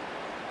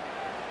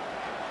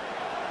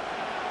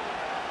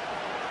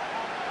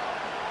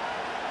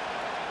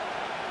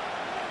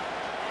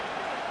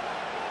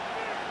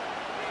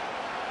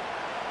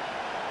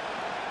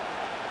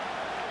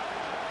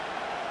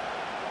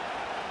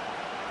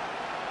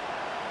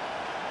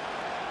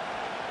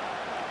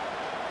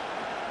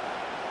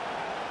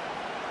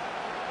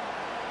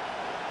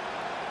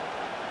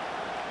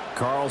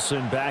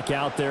 Carlson back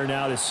out there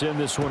now to send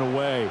this one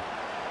away.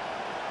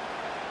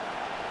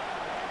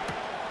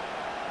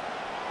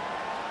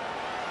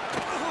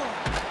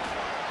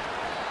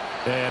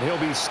 And he'll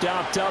be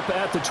stopped up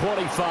at the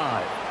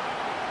 25.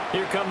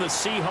 Here come the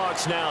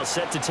Seahawks now,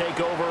 set to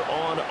take over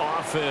on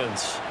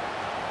offense.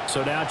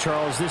 So now,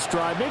 Charles, this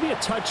drive maybe a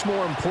touch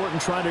more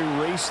important, trying to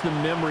erase the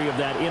memory of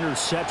that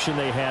interception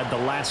they had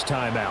the last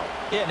time out.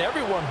 Yeah, and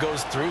everyone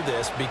goes through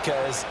this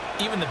because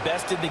even the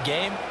best in the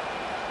game,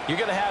 you're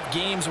going to have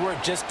games where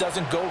it just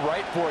doesn't go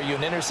right for you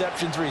and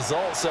interceptions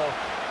result. So,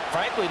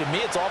 frankly, to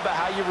me, it's all about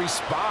how you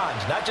respond,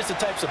 not just the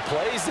types of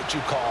plays that you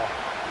call,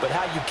 but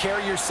how you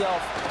carry yourself,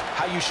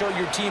 how you show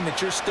your team that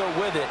you're still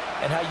with it,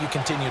 and how you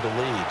continue to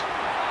lead.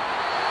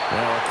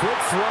 Now, a quick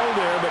throw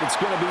there, but it's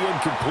going to be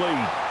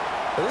incomplete.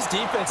 Well, this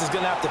defense is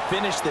going to have to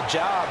finish the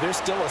job. There's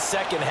still a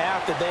second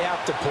half that they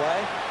have to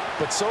play,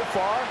 but so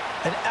far,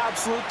 an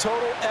absolute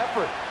total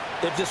effort.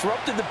 They've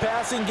disrupted the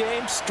passing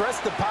game,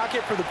 stressed the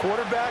pocket for the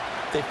quarterback.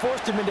 They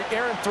forced him into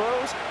errant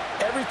throws.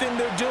 Everything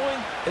they're doing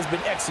has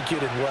been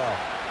executed well.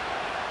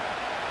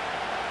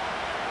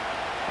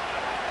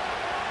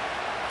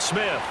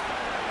 Smith.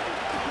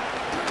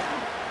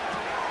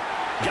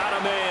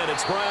 Got a man.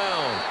 It's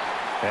Brown.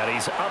 And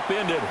he's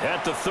upended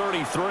at the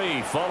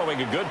 33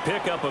 following a good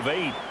pickup of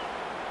 8.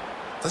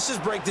 Let's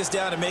just break this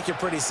down and make it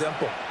pretty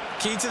simple.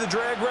 Key to the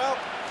drag route,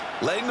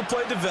 letting the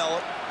play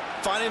develop,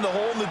 finding the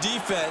hole in the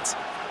defense,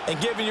 and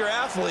giving your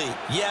athlete,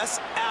 yes,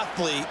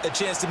 athlete, a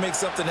chance to make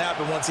something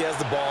happen once he has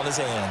the ball in his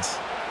hands.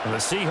 And the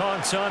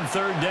Seahawks on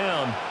third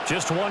down,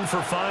 just 1 for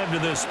 5 to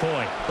this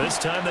point. This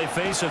time they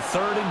face a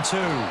 3rd and 2.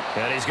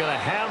 And he's going to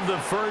have the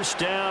first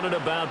down at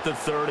about the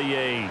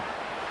 38.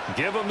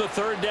 Give him the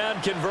third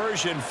down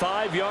conversion,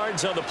 5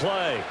 yards on the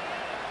play.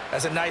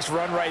 That's a nice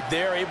run right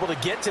there, able to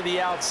get to the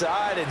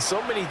outside. And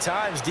so many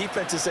times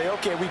defenses say,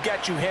 okay, we've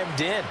got you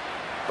hemmed in.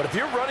 But if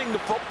you're running the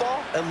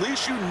football, at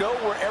least you know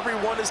where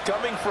everyone is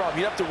coming from.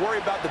 You don't have to worry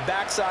about the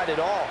backside at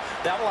all.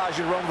 That allows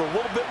you to run with a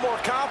little bit more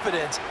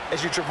confidence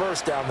as you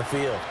traverse down the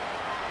field.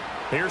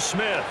 Here's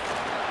Smith.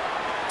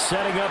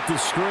 Setting up the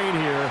screen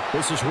here.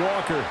 This is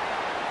Walker.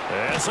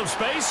 And some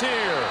space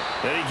here.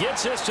 And he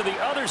gets us to the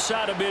other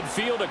side of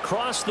midfield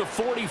across the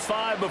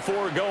 45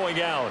 before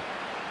going out.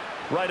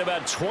 Right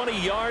about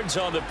 20 yards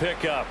on the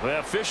pickup.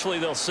 Officially,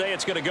 they'll say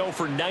it's going to go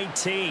for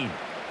 19.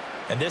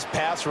 And this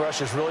pass rush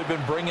has really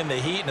been bringing the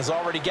heat and has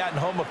already gotten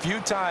home a few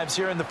times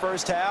here in the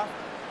first half.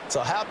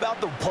 So how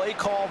about the play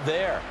call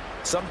there?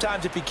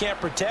 Sometimes if you can't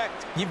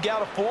protect, you've got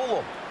to fool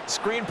them.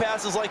 Screen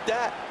passes like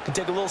that can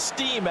take a little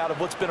steam out of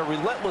what's been a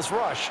relentless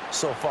rush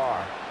so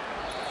far.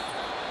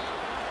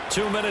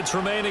 2 minutes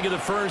remaining in the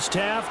first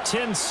half.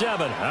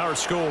 10-7, our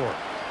score.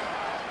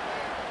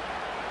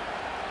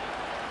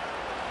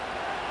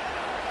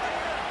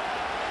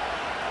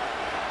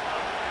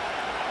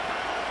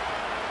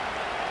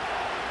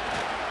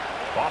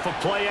 Off of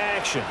play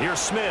action. Here's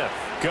Smith.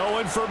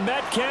 Going for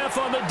Metcalf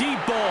on the deep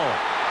ball.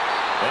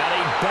 And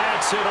he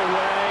bats it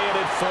away, and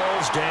it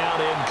falls down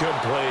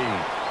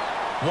incomplete.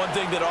 One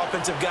thing that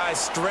offensive guys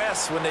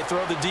stress when they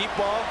throw the deep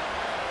ball,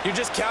 you're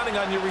just counting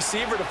on your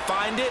receiver to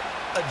find it,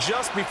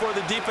 adjust before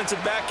the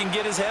defensive back can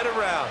get his head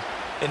around.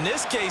 In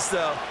this case,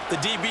 though, the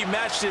DB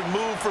matched it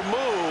move for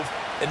move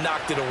and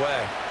knocked it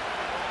away.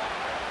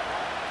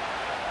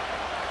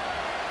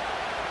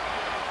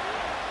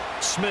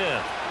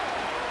 Smith.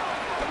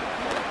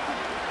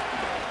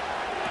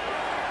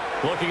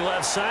 Looking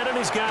left side, and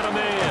he's got a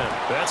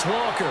man. That's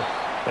Walker.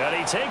 And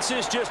he takes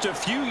this just a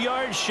few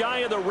yards shy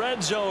of the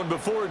red zone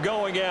before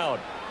going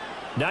out.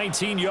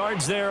 19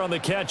 yards there on the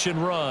catch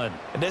and run.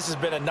 And this has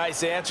been a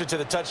nice answer to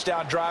the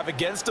touchdown drive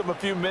against them a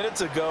few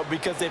minutes ago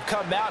because they've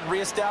come out and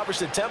reestablished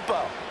the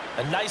tempo.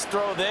 A nice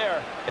throw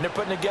there, and they're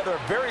putting together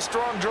a very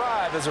strong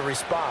drive as a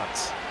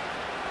response.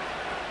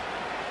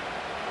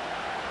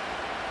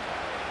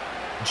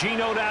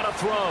 Geno now to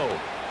throw.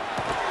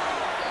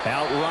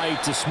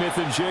 Outright to Smith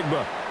and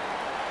Jigba.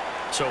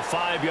 So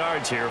 5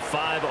 yards here,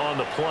 5 on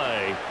the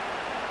play,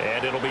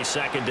 and it'll be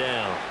second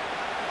down.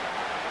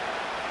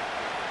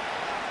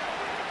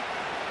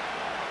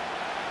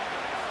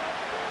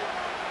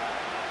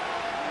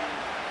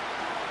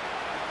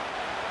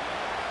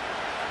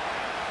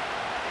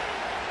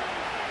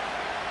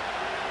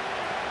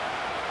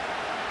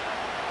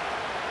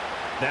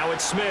 Now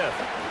it's Smith.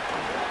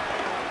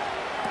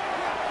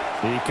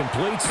 He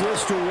completes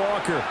this to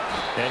Walker,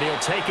 and he'll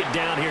take it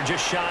down here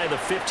just shy of the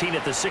 15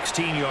 at the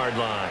 16-yard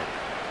line.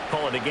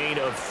 Call it a gain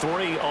of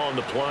 3 on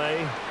the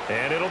play,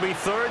 and it'll be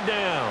third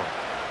down.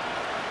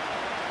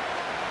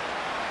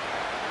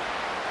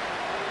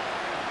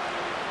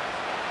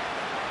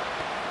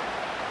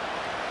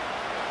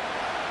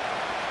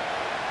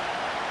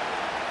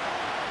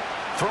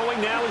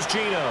 Throwing now is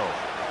Geno.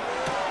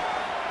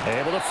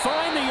 Able to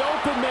find the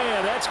open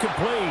man. That's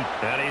complete.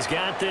 And he's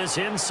got this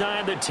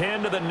inside the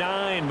 10 to the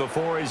 9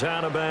 before he's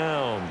out of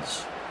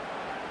bounds.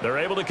 They're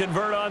able to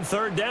convert on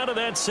third down, and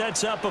that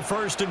sets up a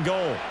 1st and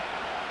goal.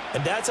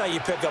 And that's how you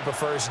pick up a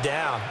first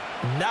down.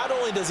 Not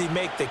only does he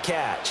make the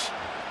catch,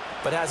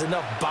 but has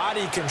enough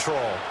body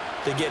control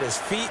to get his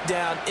feet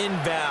down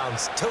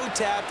inbounds, toe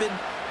tapping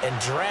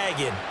and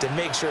dragging to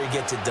make sure he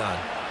gets it done.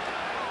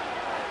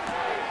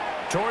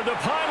 Toward the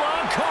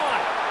pylon,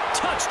 caught.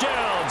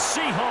 Touchdown,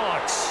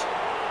 Seahawks.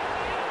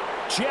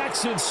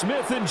 Jackson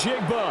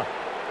Smith-Njigba,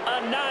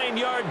 a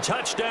 9-yard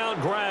touchdown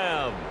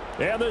grab.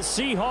 And the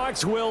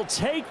Seahawks will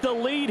take the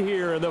lead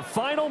here in the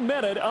final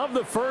minute of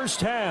the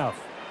first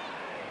half.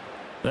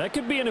 That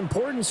could be an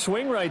important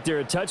swing right there,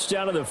 a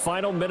touchdown in the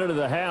final minute of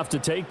the half to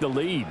take the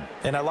lead.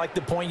 And I like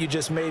the point you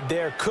just made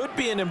there. Could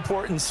be an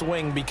important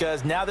swing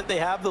because now that they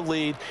have the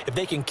lead, if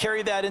they can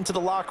carry that into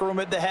the locker room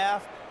at the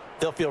half,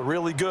 they'll feel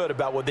really good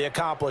about what they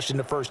accomplished in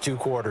the first 2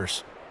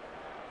 quarters.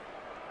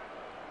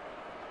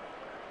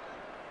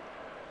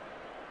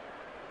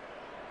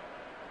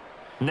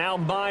 Now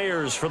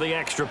Myers for the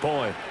extra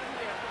point.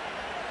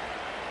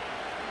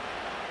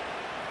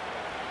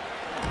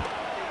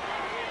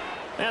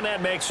 And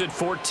that makes it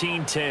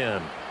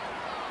 14-10.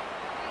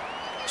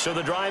 So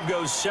the drive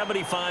goes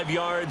 75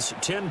 yards,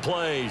 10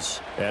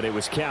 plays. And it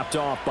was capped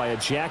off by a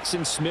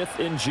Jackson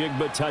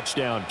Smith-Njigba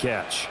touchdown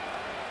catch.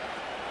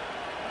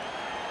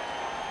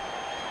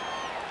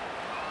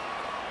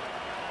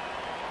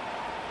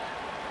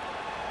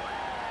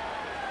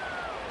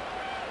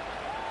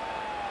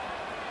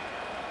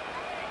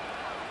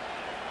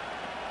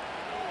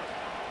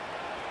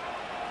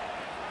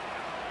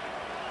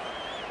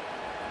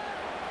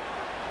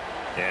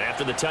 And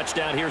after the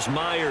touchdown, here's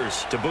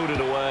Myers to boot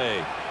it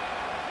away.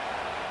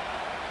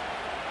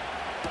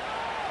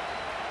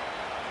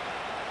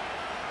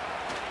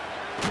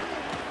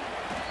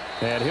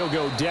 And he'll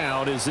go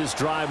down as this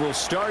drive will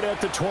start at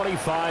the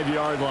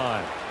 25-yard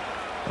line.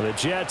 The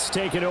Jets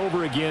taking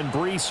over again.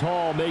 Breece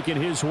Hall making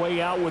his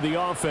way out with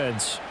the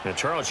offense. And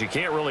Charles, you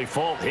can't really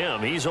fault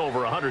him. He's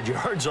over 100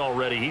 yards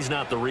already. He's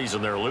not the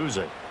reason they're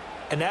losing.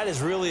 And that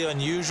is really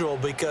unusual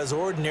because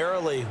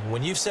ordinarily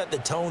when you've set the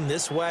tone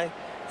this way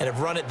and have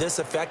run it this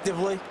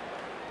effectively,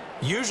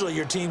 usually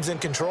your team's in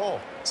control.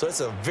 So it's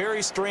a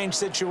very strange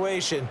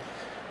situation.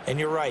 And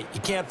you're right,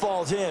 you can't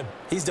fault him.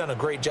 He's done a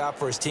great job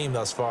for his team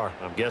thus far.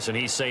 I'm guessing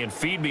he's saying,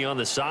 feed me on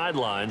the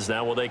sidelines.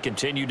 Now will they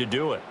continue to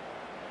do it?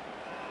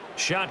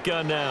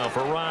 Shotgun now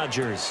for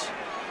Rodgers.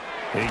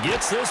 He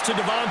gets this to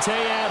Devontae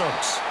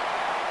Adams.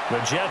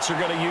 The Jets are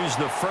going to use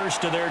the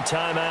first of their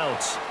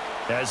timeouts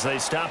as they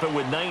stop it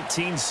with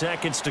 19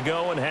 seconds to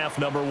go in half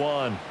number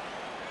 1.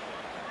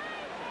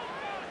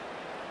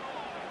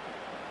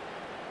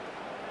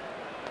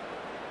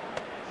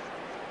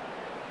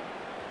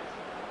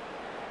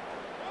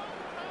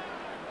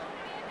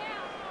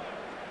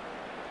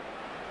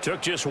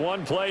 Took just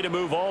one play to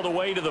move all the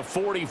way to the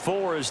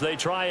 44 as they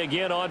try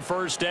again on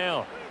first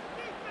down.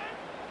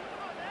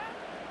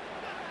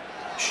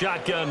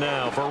 Shotgun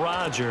now for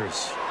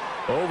Rodgers.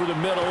 Over the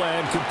middle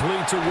and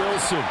complete to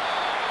Wilson.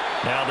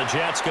 Now the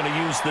Jets going to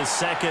use the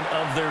second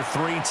of their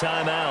 3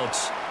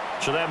 timeouts.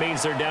 So that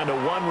means they're down to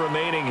 1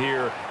 remaining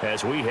here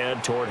as we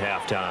head toward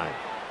halftime.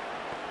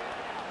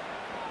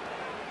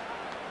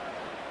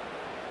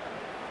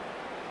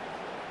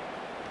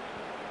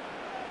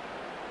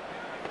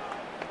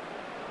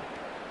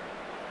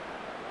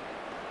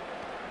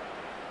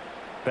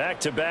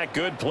 Back-to-back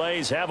good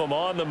plays have them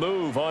on the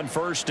move on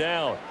first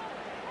down.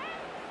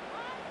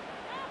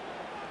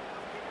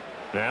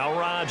 Now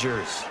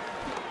Rodgers.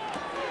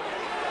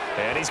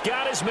 And he's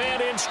got his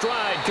man in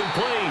stride,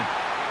 complete.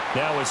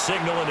 Now a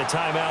signal and a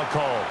timeout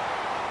call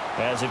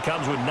as it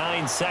comes with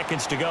 9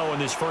 seconds to go in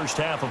this first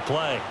half of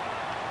play.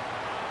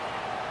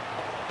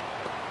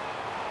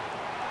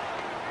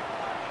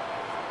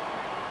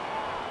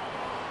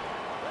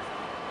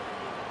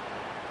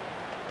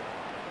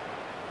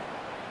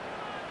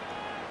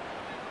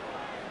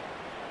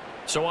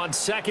 So on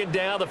second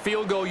down, the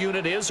field goal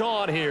unit is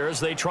on here as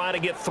they try to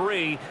get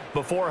 3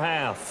 before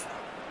half.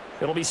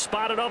 It'll be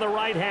spotted on the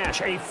right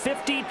hash, a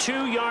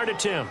 52-yard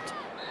attempt.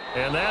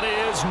 And that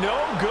is no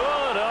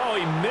good. Oh,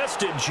 he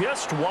missed it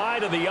just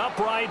wide of the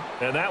upright,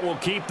 and that will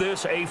keep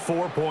this a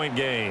 4-point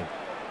game.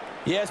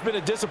 Yeah, it's been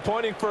a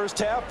disappointing first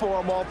half for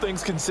him, all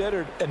things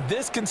considered. And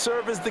this can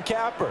serve as the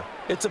capper.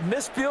 It's a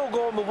missed field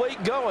goal in the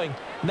late going,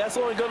 and that's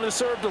only going to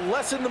serve to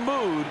lessen the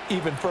mood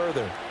even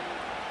further.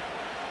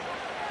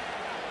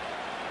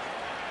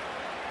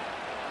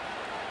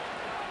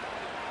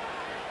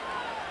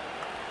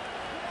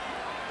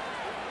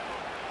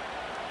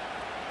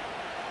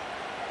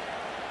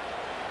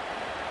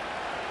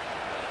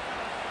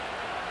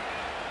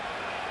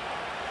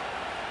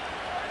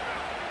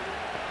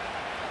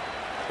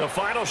 The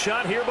final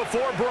shot here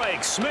before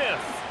break. Smith.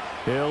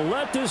 He'll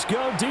let this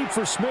go deep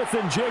for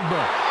Smith-Njigba.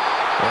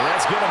 And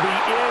that's going to be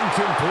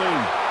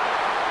incomplete.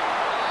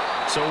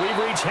 So we've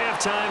reached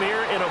halftime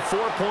here in a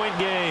 4-point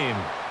game.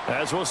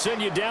 As we'll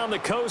send you down the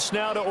coast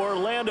now to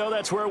Orlando,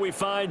 that's where we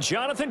find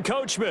Jonathan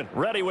Coachman,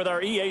 ready with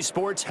our EA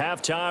Sports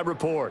Halftime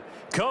Report.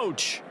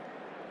 Coach.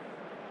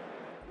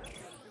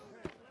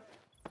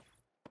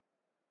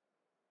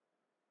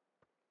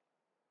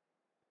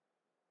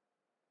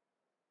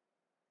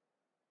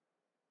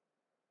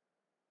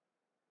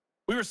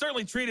 We were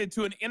certainly treated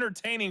to an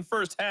entertaining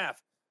first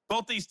half.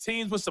 Both these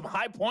teams with some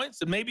high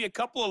points and maybe a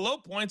couple of low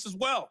points as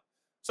well.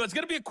 So it's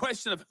going to be a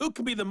question of who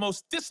can be the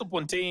most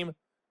disciplined team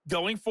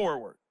going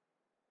forward.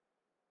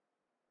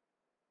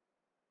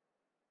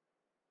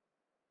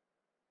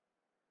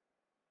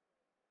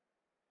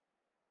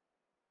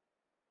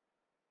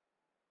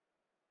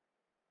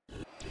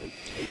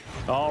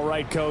 All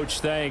right, Coach,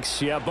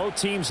 thanks. Yeah, both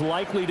teams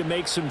likely to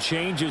make some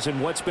changes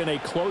in what's been a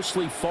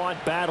closely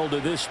fought battle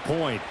to this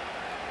point.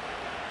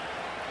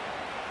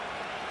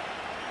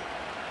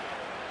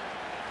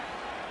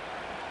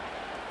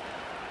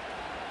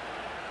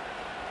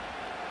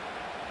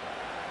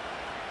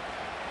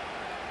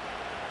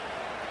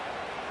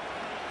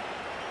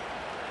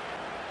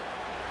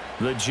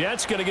 The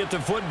Jets going to get the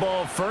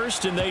football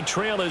first, and they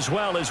trail as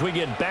well as we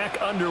get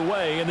back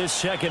underway in this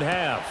second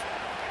half.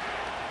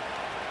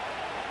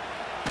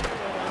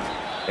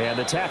 And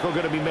the tackle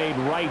going to be made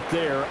right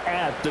there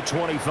at the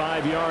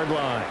 25-yard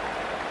line.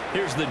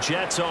 Here's the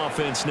Jets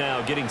offense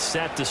now getting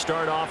set to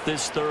start off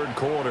this third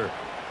quarter.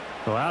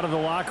 Well, out of the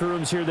locker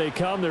rooms here they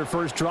come. Their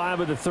first drive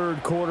of the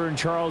third quarter. And,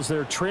 Charles,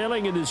 they're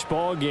trailing in this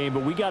ball game,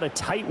 but we got a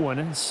tight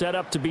one set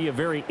up to be a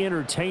very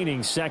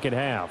entertaining second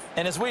half.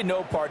 And as we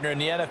know, partner, in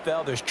the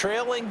NFL, there's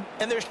trailing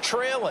and there's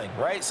trailing,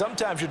 right?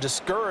 Sometimes you're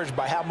discouraged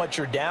by how much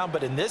you're down,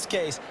 but in this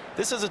case,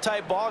 this is a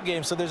tight ball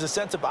game, so there's a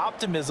sense of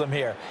optimism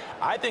here.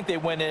 I think they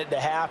went in at the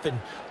half and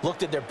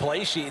looked at their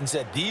play sheet and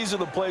said, these are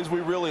the plays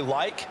we really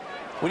like.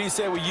 What do you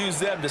say we use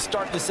them to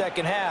start the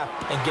second half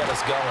and get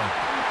us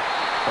going?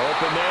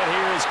 Open man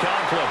here is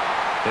Conklin.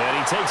 And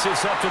he takes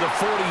this up to the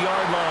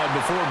 40-yard line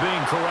before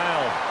being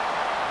corralled.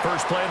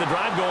 First play of the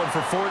drive going for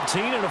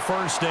 14 and a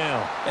first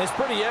down. And it's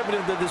pretty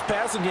evident that this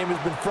passing game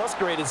has been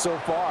frustrated so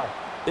far.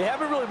 They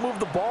haven't really moved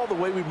the ball the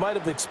way we might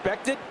have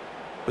expected,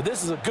 but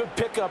this is a good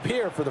pickup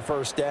here for the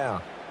first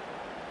down.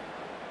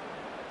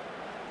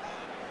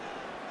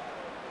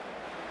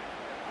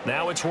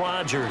 Now it's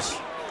Rodgers.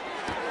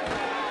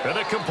 And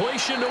a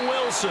completion to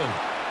Wilson.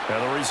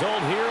 And the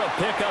result here, a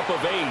pickup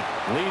of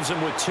 8. Leaves him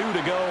with 2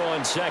 to go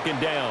on second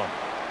down.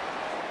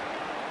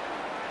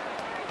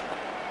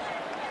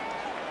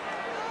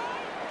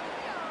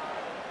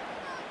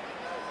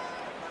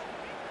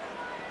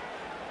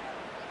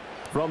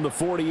 From the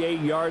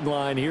 48-yard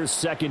line, here's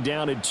second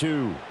down and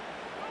 2.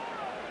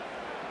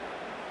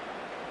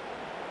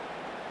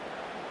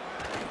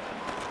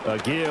 A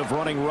give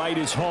running right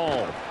is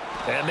Hall.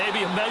 And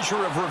maybe a measure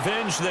of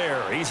revenge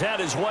there. He's had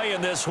his way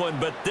in this one,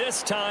 but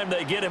this time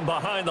they get him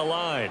behind the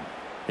line.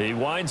 He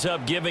winds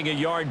up giving a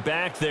yard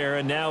back there,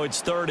 and now it's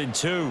 3rd and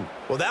 2.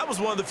 Well, that was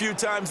one of the few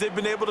times they've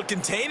been able to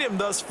contain him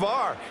thus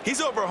far.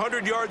 He's over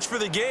 100 yards for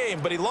the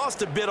game, but he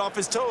lost a bit off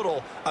his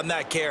total on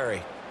that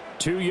carry.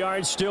 2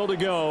 yards still to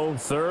go.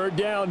 3rd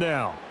down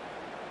now.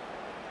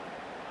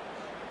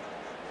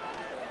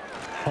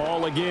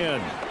 Hall again.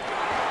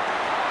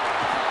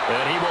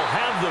 And he will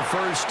have the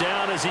first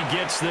down as he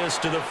gets this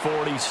to the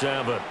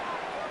 47.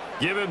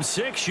 Give him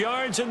 6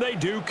 yards, and they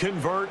do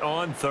convert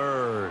on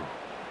 3rd.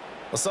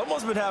 Well,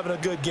 someone's been having a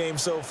good game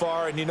so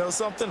far, and you know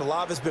something? A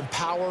lot of it's been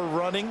power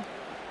running.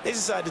 They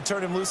decided to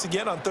turn him loose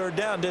again on 3rd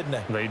down, didn't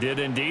they? They did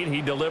indeed.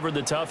 He delivered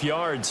the tough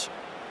yards.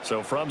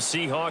 So from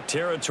Seahawk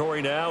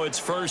territory now, it's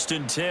 1st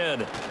and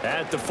 10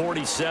 at the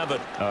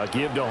 47.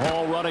 Give to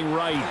Hall running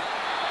right.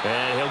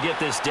 And he'll get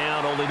this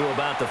down only to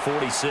about the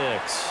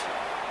 46.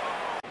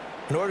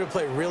 In order to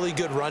play really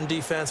good run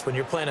defense when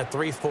you're playing a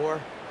 3-4,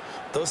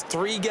 those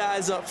 3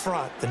 guys up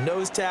front, the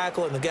nose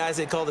tackle and the guys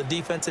they call the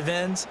defensive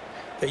ends,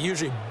 they're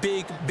usually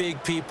big,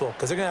 big people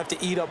because they're going to have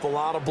to eat up a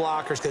lot of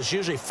blockers because it's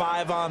usually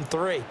 5 on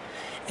 3.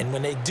 And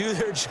when they do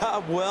their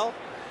job well,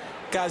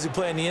 guys who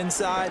play on the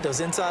inside, those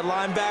inside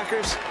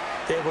linebackers,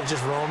 they're able to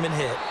just roam and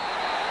hit.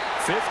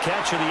 5th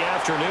catch of the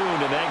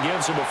afternoon, and that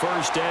gives him a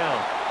first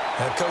down.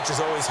 And the coach is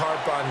always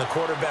harp on the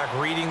quarterback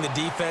reading the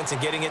defense and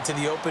getting it to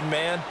the open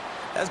man.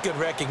 That's good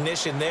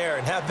recognition there.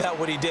 And how about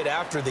what he did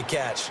after the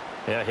catch?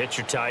 Yeah, hit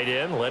your tight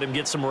end, let him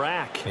get some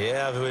rack.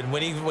 Yeah,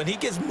 when he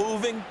gets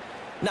moving,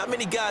 not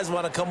many guys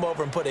want to come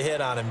over and put a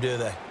hit on him, do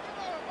they?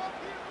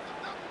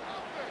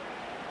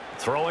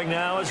 Throwing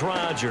now is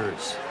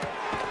Rodgers.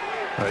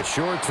 A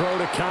short throw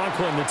to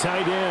Conklin, the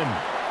tight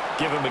end.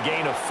 Give him a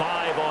gain of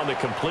 5 on the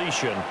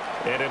completion,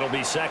 and it'll be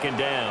 2nd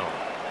down.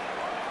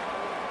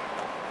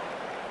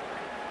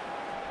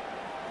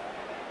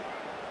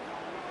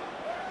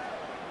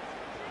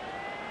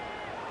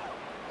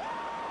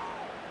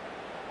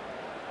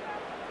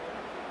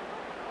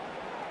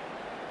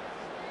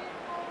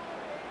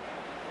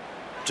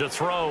 To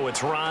throw,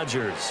 it's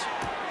Rodgers.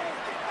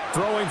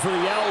 Throwing for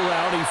the out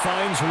route, he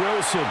finds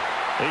Wilson.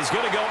 He's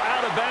going to go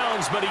out of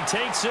bounds, but he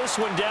takes this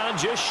one down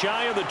just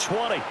shy of the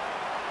 20.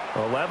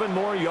 11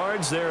 more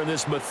yards there, and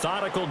this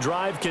methodical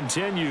drive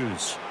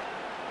continues.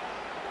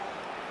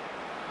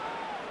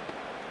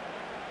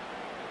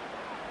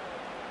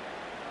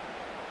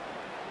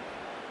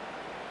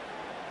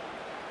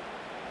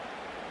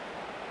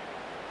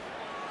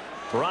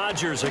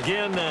 Rodgers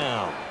again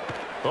now.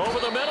 Over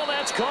the middle,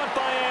 that's caught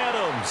by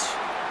Adams.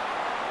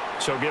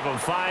 So give him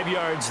 5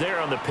 yards there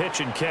on the pitch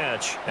and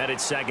catch, and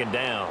it's second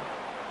down.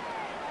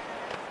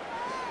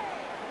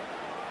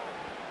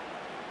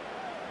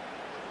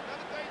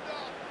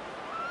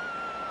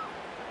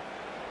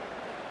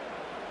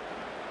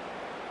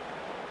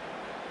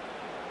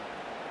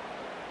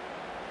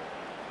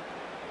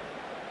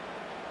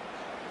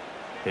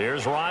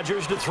 Here's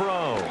Rodgers to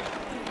throw.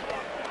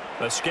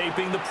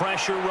 Escaping the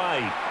pressure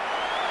right.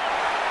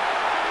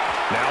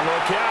 Now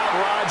look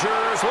out,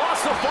 Rodgers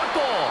lost the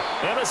football,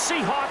 and the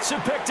Seahawks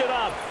have picked it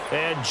up.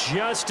 And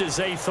just as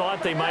they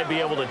thought they might be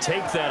able to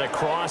take that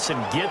across and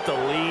get the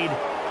lead,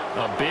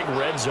 a big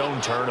red zone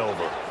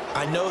turnover.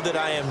 I know that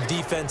I am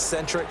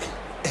defense-centric,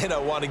 and I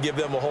want to give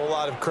them a whole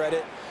lot of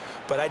credit,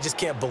 but I just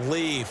can't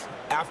believe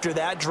after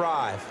that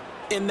drive,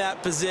 in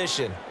that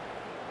position,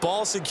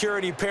 ball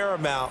security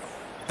paramount,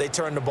 they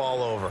turned the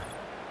ball over.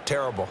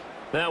 Terrible.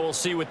 Now we'll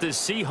see what this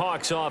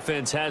Seahawks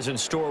offense has in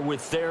store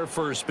with their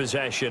first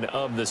possession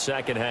of the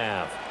second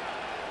half.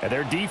 And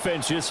their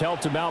defense just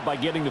helped them out by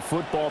getting the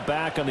football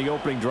back on the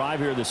opening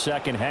drive here in the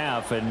second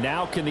half. And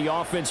now can the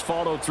offense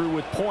follow through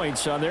with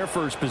points on their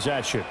first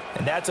possession?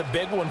 And that's a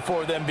big one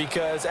for them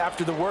because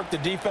after the work the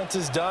defense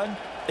has done,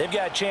 they've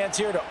got a chance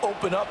here to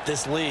open up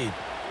this lead.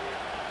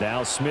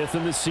 Now Smith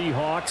and the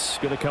Seahawks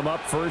going to come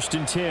up 1st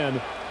and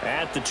 10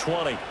 at the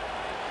 20.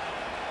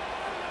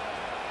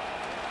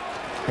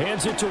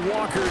 Hands it to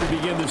Walker to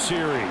begin the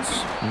series.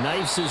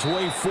 Knifes his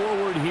way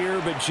forward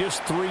here, but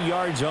just 3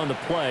 yards on the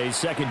play.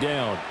 Second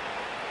down.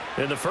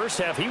 In the first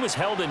half, he was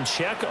held in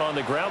check on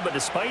the ground, but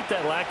despite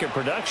that lack of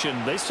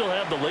production, they still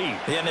have the lead.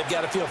 Yeah, and they've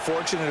got to feel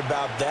fortunate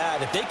about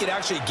that. If they could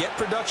actually get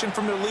production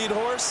from their lead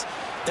horse,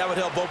 that would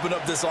help open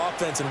up this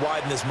offense and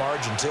widen this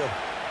margin, too.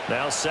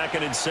 Now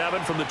 2nd and 7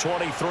 from the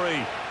 23.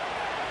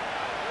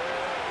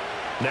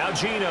 Now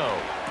Geno.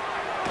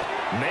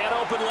 Man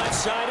open left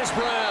side is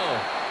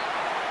Brown.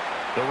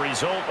 The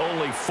result,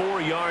 only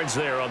 4 yards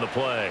there on the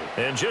play.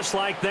 And just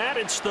like that,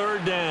 it's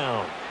 3rd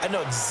down. I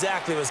know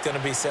exactly what's going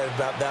to be said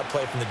about that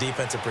play from the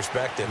defensive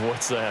perspective.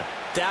 What's that?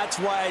 That's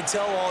why I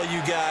tell all you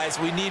guys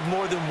we need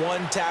more than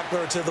one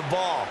tackler to the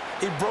ball.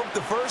 He broke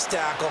the first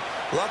tackle.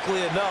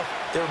 Luckily enough,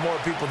 there were more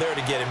people there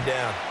to get him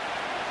down.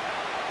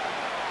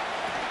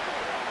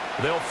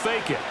 They'll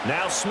fake it.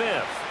 Now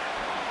Smith.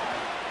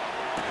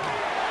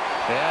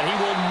 And he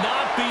will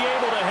not be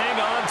able to hang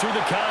on through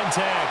the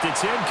contact.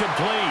 It's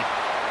incomplete.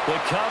 The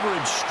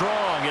coverage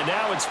strong, and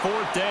now it's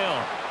 4th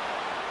down.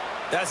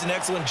 That's an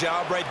excellent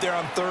job right there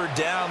on 3rd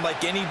down.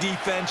 Like any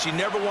defense, you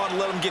never want to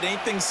let them get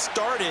anything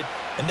started,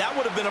 and that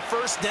would have been a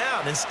 1st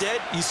down.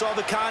 Instead, you saw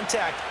the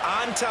contact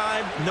on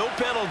time, no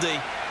penalty,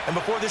 and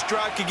before this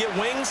drive could get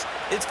wings,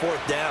 it's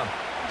 4th down.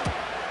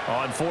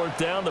 On 4th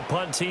down, the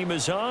punt team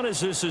is on as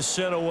this is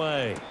sent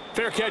away.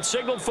 Fair catch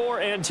signaled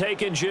for and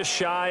taken just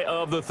shy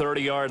of the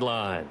 30-yard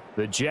line.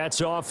 The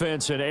Jets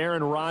offense and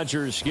Aaron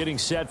Rodgers getting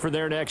set for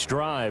their next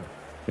drive.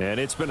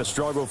 And it's been a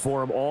struggle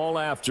for him all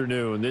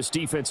afternoon. This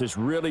defense has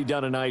really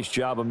done a nice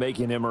job of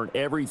making him earn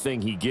everything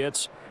he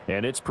gets,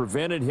 and it's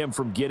prevented him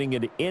from getting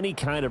into any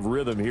kind of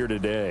rhythm here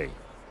today.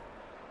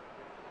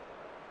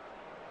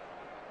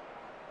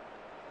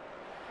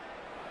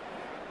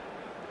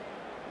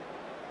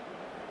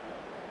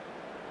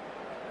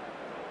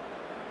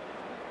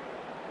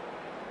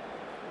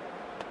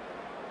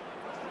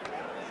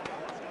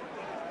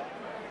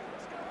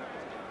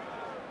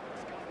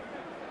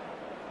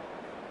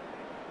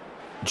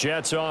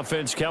 Jets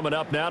offense coming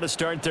up now to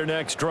start their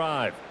next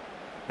drive.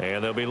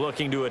 And they'll be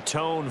looking to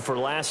atone for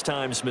last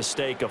time's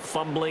mistake of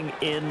fumbling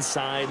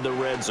inside the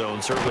red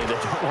zone. Certainly they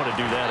don't want to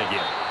do that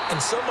again.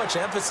 And so much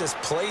emphasis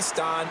placed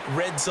on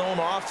red zone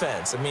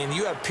offense. I mean,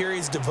 you have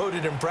periods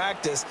devoted in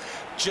practice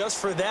just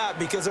for that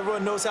because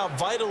everyone knows how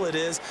vital it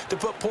is to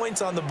put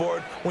points on the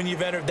board when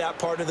you've entered that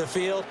part of the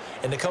field.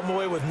 And to come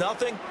away with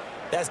nothing,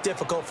 that's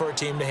difficult for a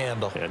team to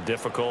handle. And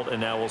difficult, and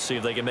now we'll see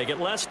if they can make it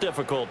less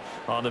difficult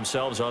on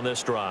themselves on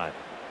this drive.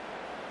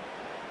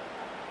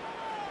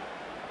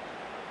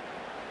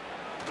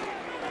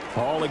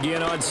 Hall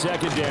again on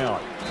 2nd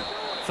down.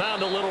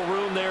 Found a little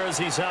room there as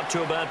he's up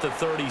to about the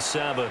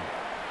 37.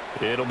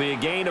 It'll be a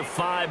gain of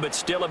 5, but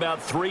still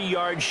about 3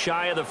 yards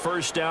shy of the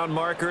 1st down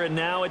marker, and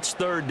now it's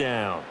 3rd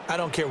down. I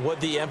don't care what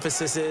the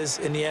emphasis is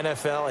in the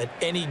NFL at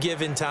any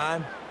given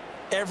time.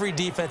 Every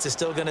defense is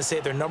still going to say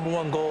their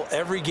 #1 goal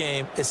every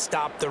game is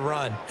stop the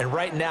run. And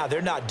right now,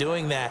 they're not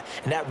doing that,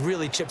 and that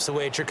really chips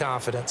away at your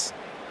confidence.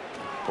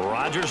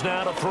 Rodgers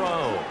now to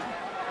throw.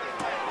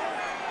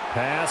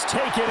 Pass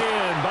taken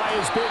in by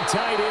his big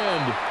tight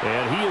end.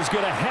 And he is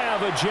going to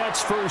have a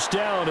Jets 1st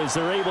down as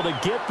they're able to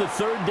get the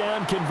 3rd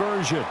down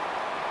conversion.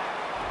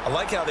 I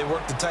like how they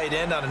work the tight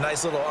end on a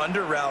nice little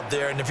under route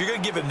there. And if you're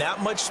going to give him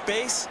that much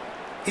space,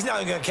 He's not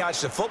even going to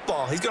catch the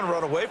football. He's going to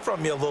run away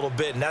from you a little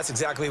bit, and that's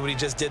exactly what he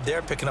just did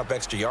there, picking up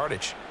extra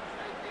yardage.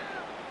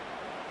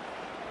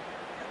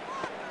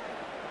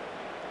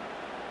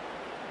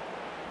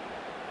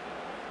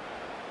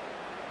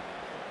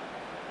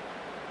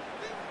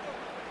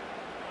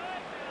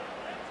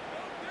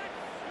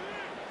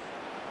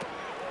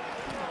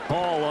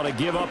 Hall on a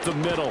give up the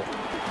middle.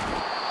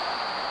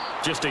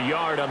 Just a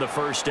yard on the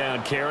first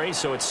down carry,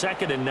 so it's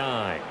 2nd and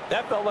 9.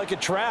 That felt like a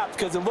trap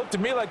because it looked to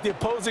me like the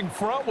opposing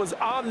front was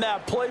on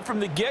that play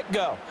from the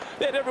get-go.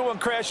 They had everyone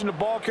crashing the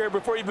ball carrier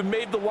before he even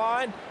made the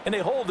line, and they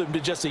hold him to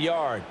just a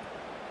yard.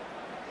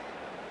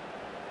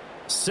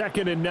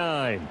 2nd and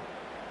 9.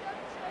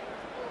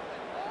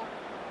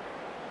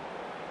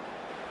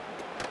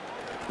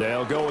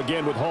 They'll go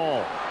again with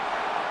Hall.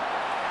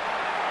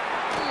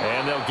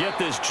 And they'll get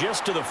this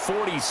just to the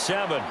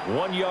 47.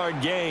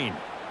 1-yard gain.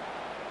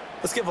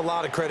 Let's give a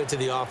lot of credit to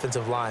the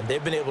offensive line.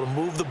 They've been able to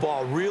move the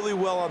ball really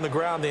well on the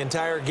ground the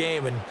entire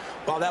game, and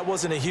while that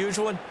wasn't a huge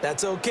one,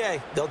 that's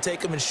okay. They'll take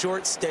them in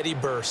short, steady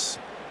bursts.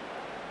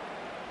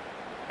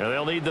 And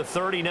they'll need the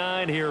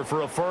 39 here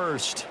for a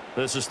first.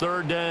 This is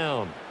 3rd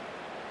down.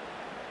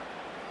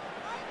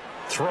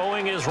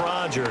 Throwing is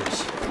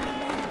Rodgers.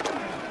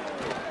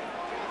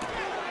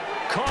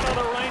 Caught on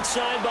the right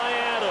side by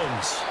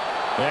Adams.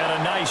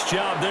 And a nice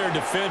job there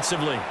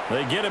defensively.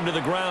 They get him to the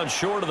ground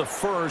short of the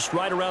first,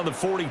 right around the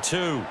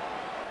 42.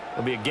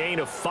 It'll be a gain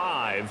of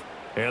 5,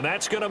 and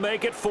that's going to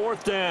make it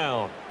 4th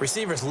down.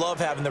 Receivers love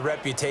having the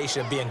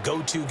reputation of being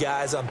go-to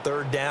guys on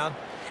 3rd down,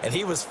 and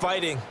he was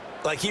fighting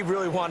like he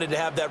really wanted to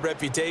have that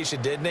reputation,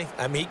 didn't he?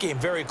 I mean, he came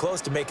very close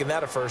to making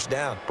that a first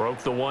down. Broke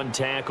the 1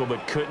 tackle,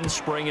 but couldn't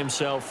spring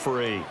himself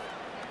free.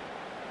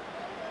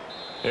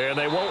 And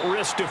they won't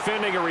risk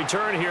defending a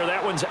return here.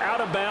 That one's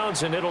out of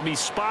bounds, and it'll be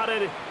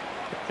spotted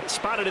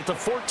at the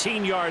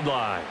 14-yard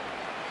line.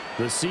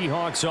 The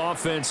Seahawks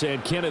offense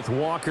and Kenneth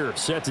Walker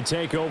set to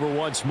take over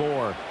once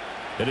more.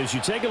 And as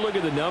you take a look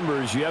at the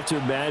numbers, you have to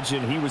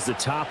imagine he was the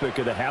topic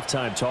of the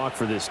halftime talk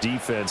for this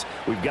defense.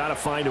 We've got to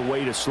find a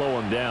way to slow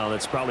him down.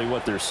 That's probably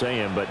what they're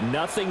saying. But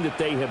nothing that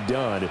they have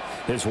done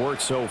has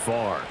worked so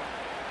far.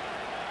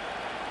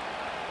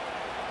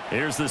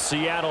 Here's the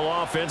Seattle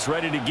offense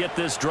ready to get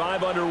this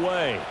drive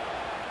underway.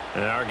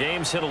 And our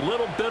game's hit a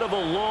little bit of a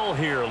lull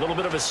here, a little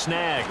bit of a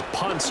snag.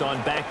 Punts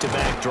on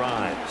back-to-back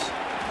drives.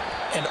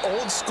 And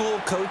old-school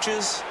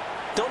coaches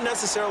don't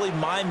necessarily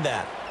mind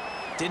that.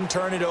 Didn't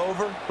turn it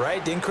over,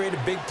 right? Didn't create a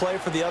big play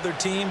for the other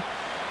team.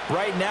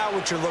 Right now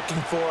what you're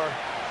looking for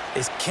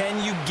is,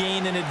 can you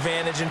gain an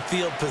advantage in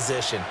field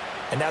position?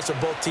 And that's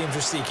what both teams are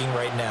seeking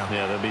right now.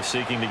 Yeah, they'll be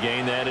seeking to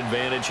gain that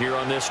advantage here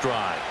on this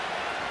drive.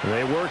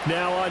 They work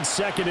now on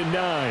 2nd and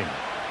 9.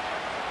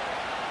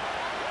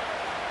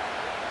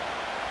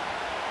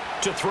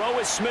 To throw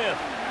is Smith.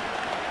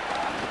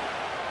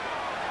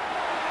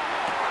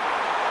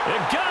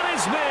 And got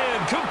his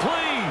man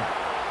complete.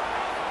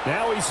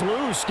 Now he's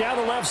loose down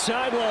the left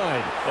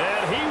sideline.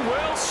 And he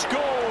will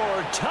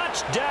score.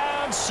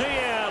 Touchdown,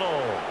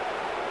 Seattle.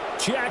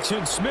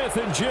 Jackson Smith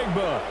and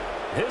Jigba.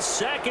 His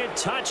 2nd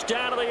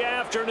touchdown of the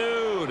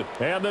afternoon.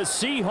 And the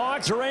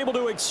Seahawks are able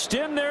to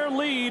extend their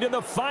lead in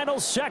the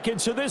final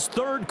seconds of this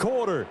 3rd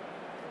quarter.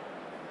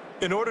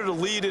 In order to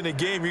lead in a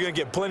game, you're going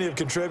to get plenty of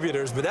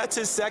contributors, but that's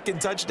his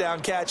 2nd touchdown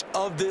catch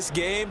of this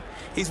game.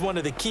 He's one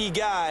of the key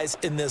guys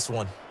in this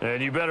one.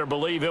 And you better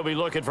believe he'll be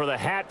looking for the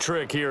hat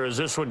trick here as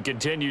this one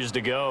continues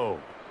to go.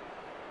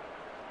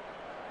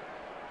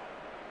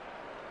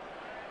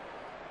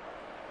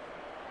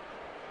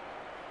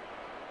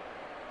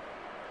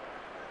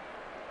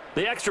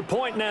 The extra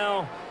point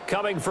now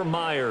coming from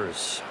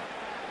Myers.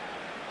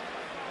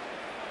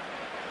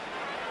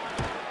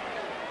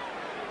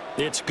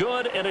 It's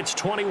good, and it's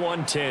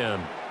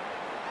 21-10.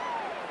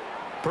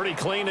 Pretty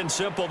clean and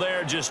simple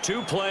there. Just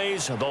 2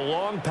 plays. The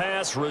long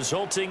pass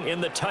resulting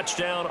in the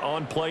touchdown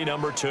on play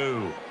number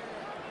 2.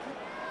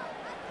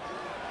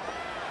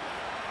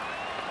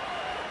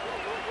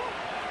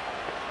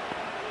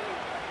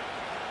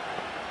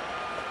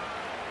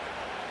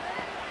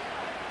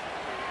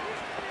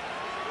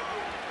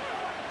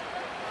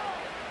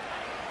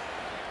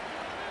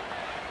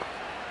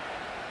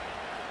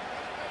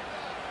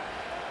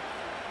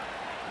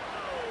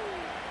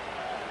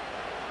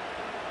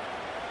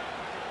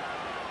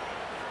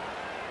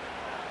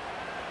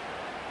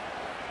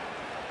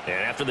 And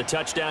after the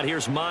touchdown,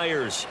 here's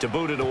Myers to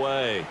boot it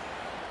away.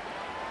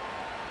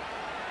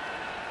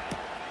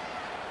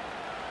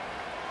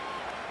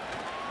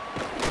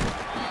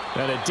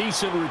 And a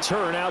decent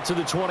return out to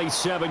the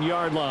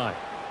 27-yard line.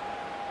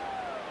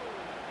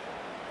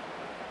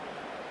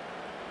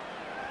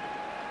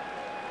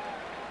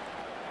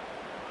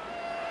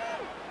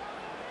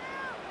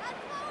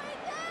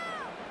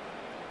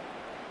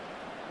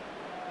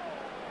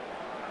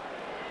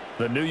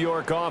 The New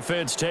York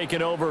offense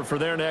taking over for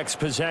their next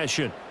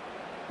possession.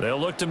 They'll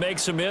look to make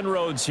some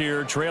inroads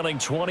here, trailing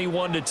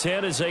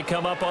 21-10 as they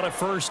come up on a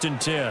 1st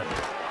and 10.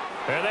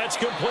 And that's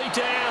complete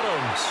to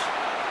Adams.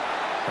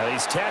 And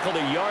he's tackled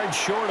a yard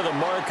short of the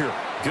marker.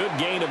 Good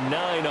gain of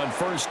 9 on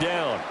 1st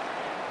down.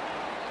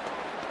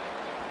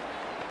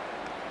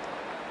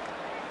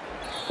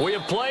 We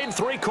have played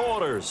 3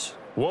 quarters.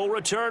 We'll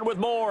return with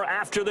more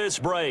after this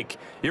break.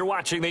 You're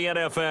watching the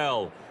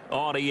NFL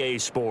on EA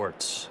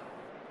Sports.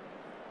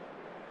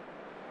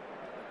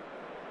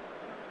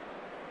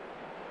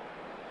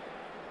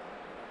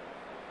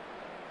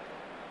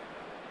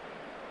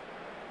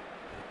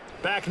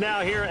 Back now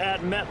here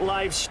at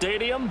MetLife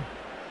Stadium.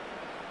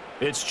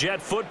 It's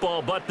Jet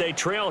football, but they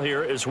trail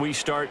here as we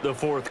start the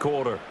 4th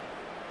quarter.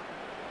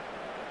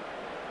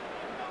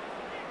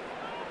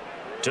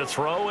 To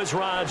throw is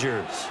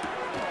Rodgers.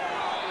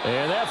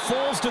 And that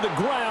falls to the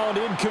ground,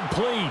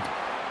 incomplete.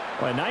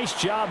 A nice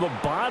job of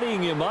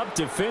bodying him up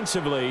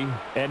defensively,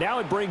 and now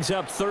it brings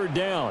up 3rd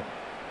down.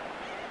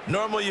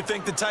 Normally you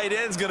think the tight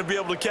end's going to be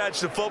able to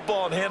catch the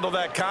football and handle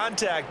that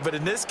contact, but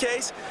in this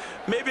case,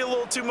 maybe a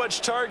little too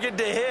much target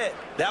to hit.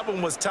 That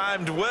one was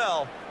timed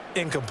well,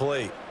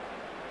 incomplete.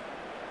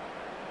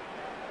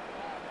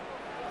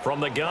 From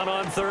the gun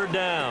on 3rd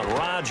down,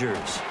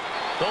 Rodgers.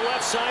 The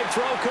left side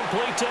throw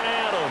complete to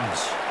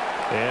Adams.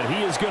 And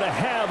he is going to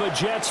have a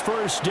Jets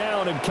 1st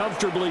down, and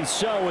comfortably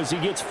so, as he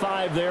gets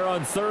 5 there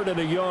on 3rd and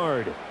a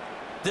yard.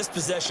 This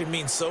possession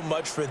means so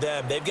much for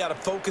them. They've got to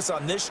focus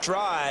on this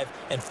drive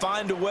and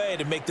find a way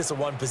to make this a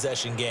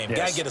 1-possession game. Yes.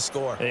 Got to get a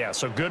score. Yeah,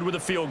 so good with a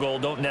field goal.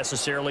 Don't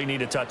necessarily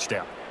need a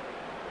touchdown.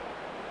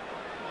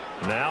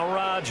 Now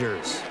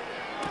Rodgers.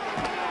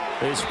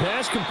 His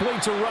pass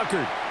complete to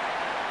Ruckert.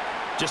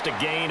 Just a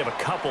gain of a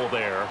couple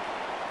there.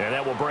 And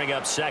that will bring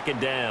up 2nd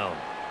down.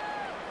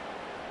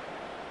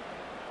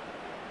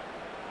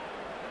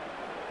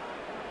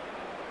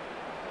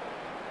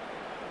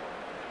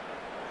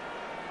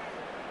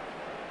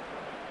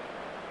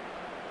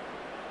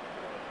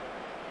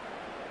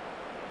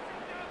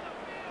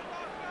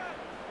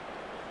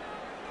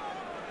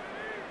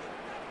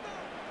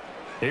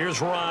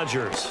 Here's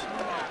Rodgers.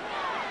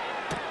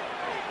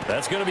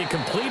 That's going to be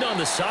complete on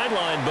the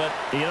sideline, but,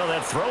 you know,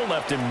 that throw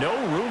left him no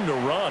room to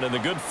run, and the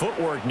good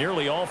footwork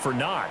nearly all for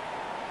naught.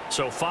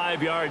 So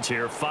 5 yards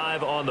here,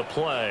 5 on the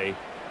play,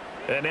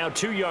 and now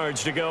 2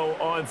 yards to go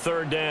on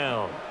 3rd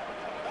down.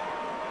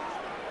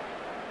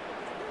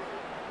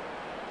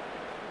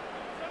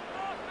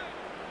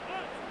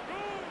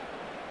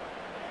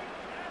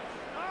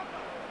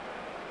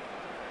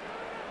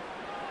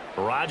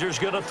 Rodgers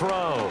going to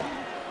throw.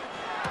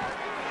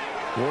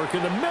 Work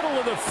in the middle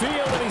of the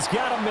field, and he's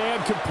got a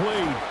man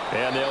complete.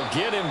 And they'll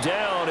get him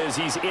down as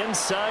he's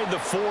inside the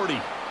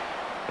 40.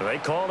 They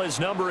call his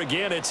number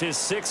again. It's his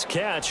 6th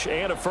catch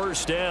and a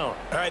 1st down.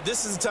 All right,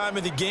 this is the time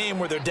of the game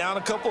where they're down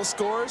a couple of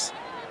scores,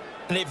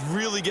 and they've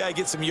really got to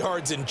get some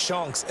yards in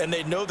chunks, and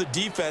they know the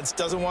defense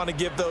doesn't want to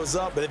give those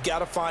up, but they've got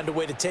to find a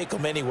way to take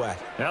them anyway.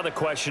 Now the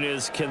question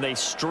is, can they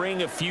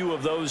string a few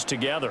of those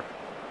together?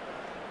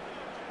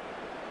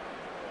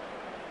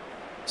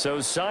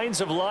 So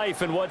signs of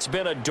life in what's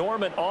been a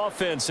dormant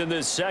offense in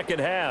this 2nd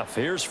half.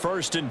 Here's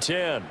 1st and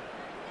 10.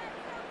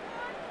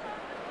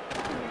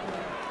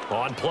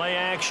 On play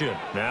action.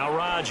 Now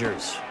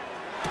Rodgers.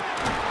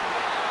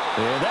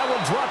 And that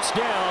one drops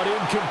down,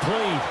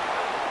 incomplete.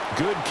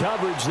 Good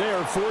coverage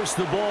there. Forced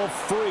the ball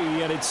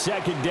free, and it's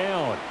 2nd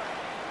down.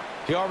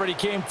 He already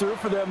came through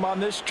for them on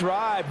this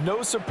drive.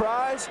 No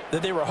surprise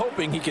that they were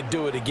hoping he could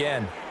do it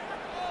again.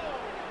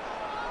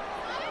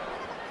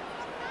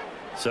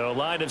 So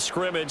line of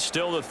scrimmage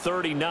still the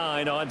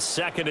 39 on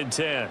 2nd and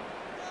 10.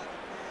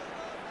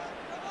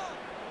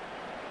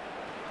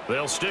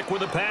 They'll stick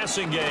with the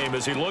passing game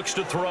as he looks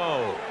to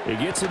throw. He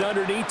gets it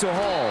underneath to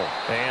Hall.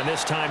 And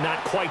this time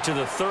not quite to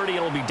the 30.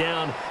 It'll be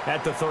down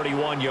at the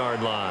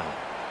 31-yard line.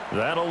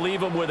 That'll leave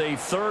them with a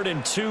 3rd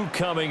and 2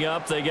 coming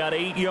up. They got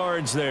 8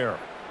 yards there.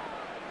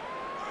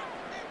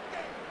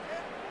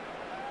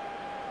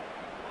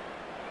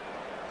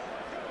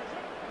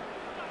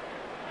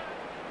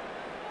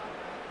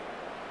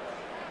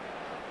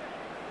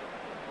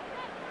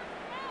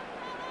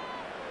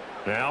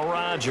 Now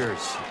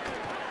Rodgers.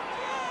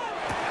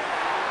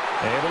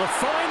 Able to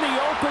find the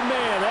open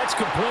man. That's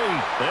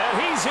complete.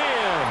 And he's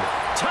in.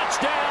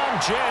 Touchdown,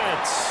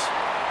 Jets.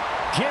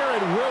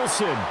 Garrett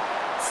Wilson,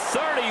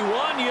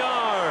 31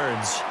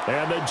 yards.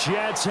 And the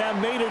Jets have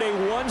made it a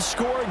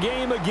 1-score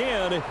game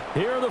again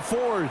here in the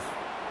 4th.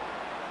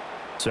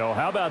 So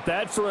how about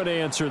that for an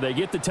answer? They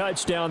get the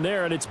touchdown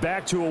there, and it's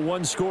back to a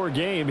 1-score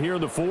game here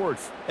in the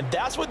 4th. And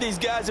that's what these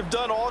guys have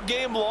done all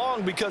game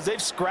long, because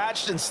they've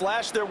scratched and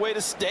slashed their way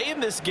to stay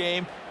in this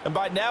game. And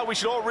by now we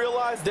should all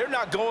realize they're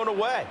not going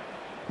away.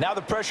 Now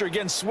the pressure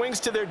again swings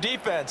to their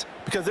defense,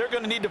 because they're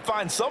going to need to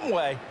find some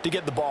way to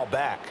get the ball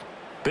back.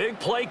 Big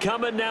play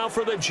coming now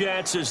for the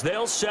Jets as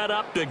they'll set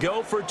up to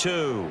go for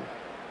 2.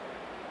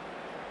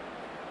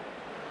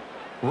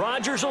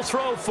 Rodgers will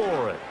throw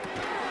for it.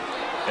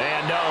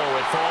 And no,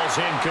 it falls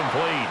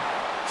incomplete.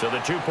 So the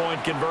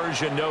 2-point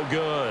conversion, no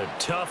good.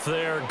 Tough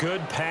there. Good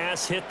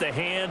pass. Hit the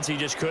hands. He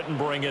just couldn't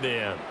bring it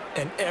in.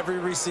 And every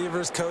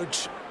receiver's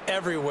coach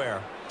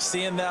everywhere,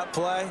 seeing that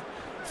play,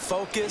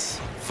 focus,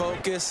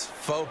 focus,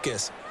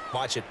 focus.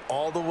 Watch it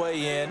all the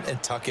way in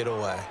and tuck it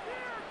away.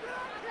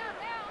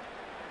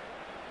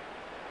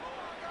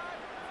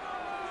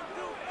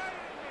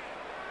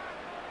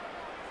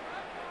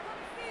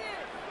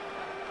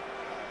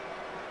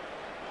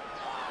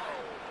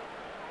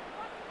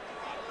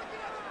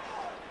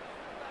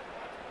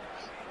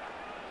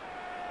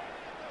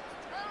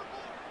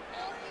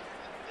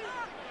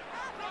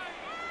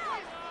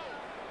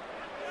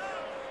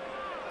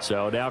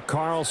 So now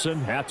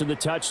Carlson, after the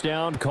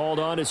touchdown, called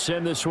on to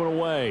send this one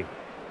away.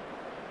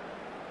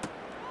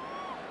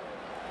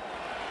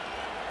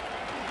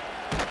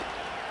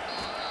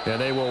 And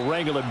they will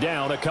wrangle him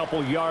down a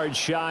couple yards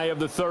shy of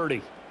the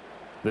 30.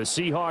 The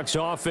Seahawks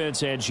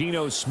offense and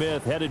Geno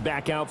Smith headed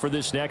back out for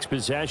this next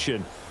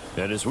possession.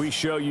 And as we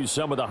show you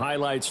some of the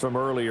highlights from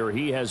earlier,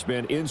 he has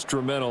been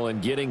instrumental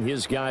in getting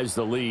his guys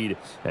the lead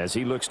as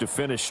he looks to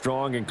finish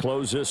strong and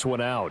close this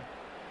one out.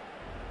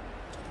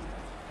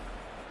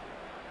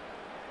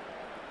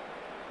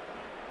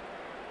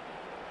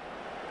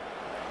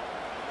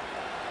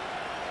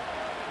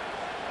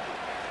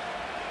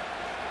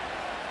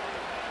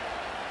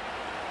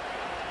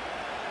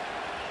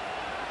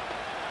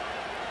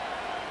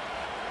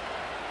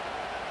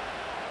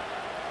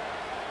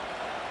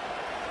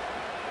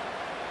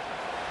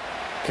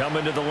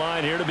 Coming to the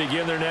line here to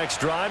begin their next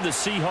drive, the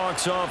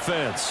Seahawks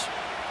offense.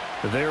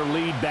 Their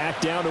lead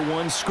back down to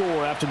 1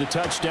 score after the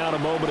touchdown a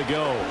moment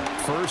ago.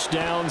 First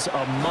down's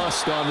a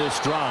must on this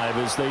drive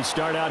as they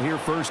start out here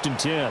 1st and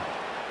 10.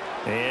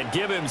 And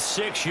give him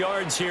 6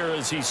 yards here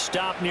as he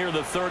stopped near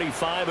the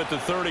 35 at the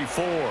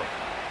 34.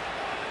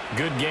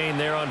 Good gain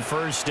there on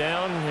 1st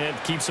down.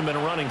 It keeps them in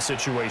a running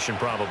situation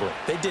probably.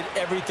 They did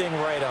everything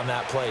right on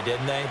that play,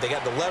 didn't they? They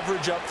got the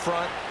leverage up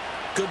front,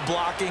 good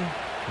blocking.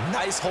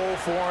 Nice hole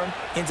for him.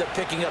 Ends up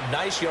picking up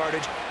nice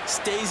yardage.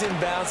 Stays in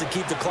bounds to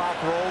keep the clock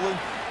rolling.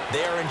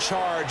 They are in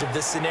charge of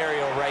this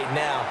scenario right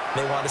now.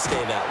 They want to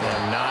stay that way.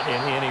 And not in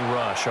any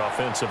rush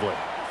offensively.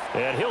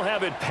 And he'll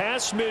have it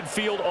past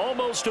midfield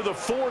almost to the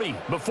 40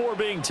 before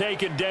being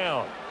taken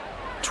down.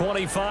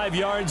 25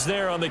 yards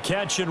there on the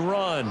catch and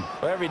run.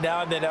 Well, every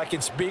now and then I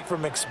can speak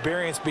from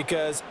experience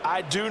because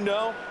I do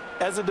know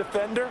as a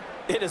defender,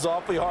 it is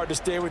awfully hard to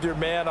stay with your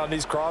man on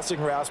these crossing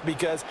routes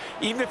because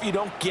even if you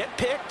don't get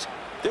picked,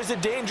 there's a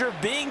danger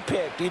of being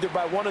picked either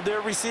by one of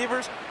their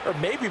receivers or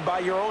maybe by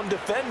your own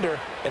defender.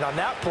 And on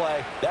that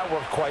play, that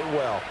worked quite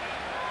well.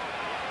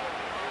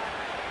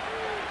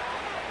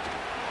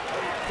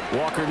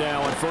 Walker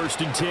now on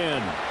 1st and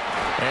 10.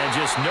 And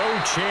just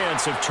no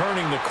chance of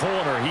turning the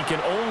corner. He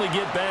can only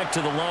get back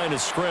to the line of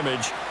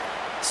scrimmage.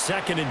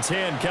 2nd and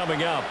 10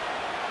 coming up.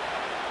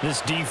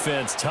 This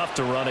defense tough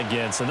to run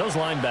against, and those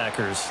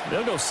linebackers,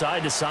 they'll go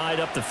side to side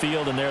up the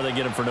field, and there they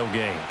get them for no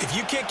gain. If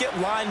you can't get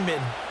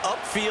linemen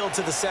upfield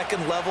to the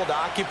 2nd level to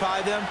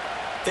occupy them,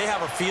 they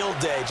have a field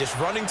day just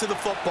running to the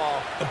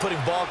football and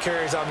putting ball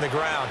carriers on the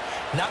ground.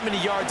 Not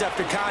many yards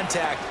after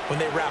contact when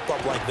they wrap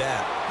up like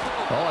that.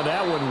 Oh,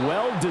 that one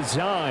well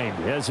designed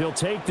as he'll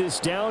take this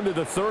down to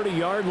the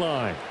 30-yard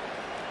line.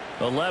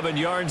 11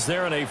 yards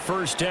there and a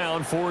 1st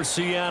down for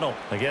Seattle.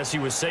 I guess he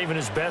was saving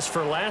his best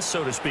for last,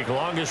 so to speak.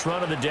 Longest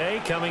run of the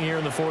day coming here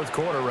in the 4th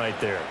quarter right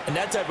there. And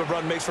that type of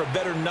run makes for a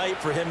better night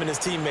for him and his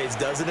teammates,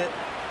 doesn't it?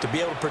 To be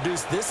able to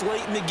produce this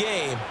late in the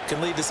game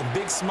can lead to some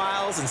big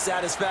smiles and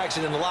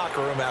satisfaction in the locker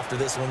room after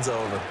this one's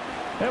over.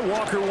 And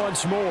Walker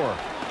once more.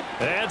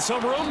 And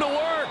some room to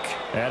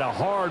work. And a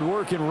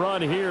hard-working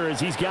run here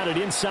as he's got it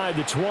inside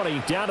the 20,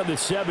 down to the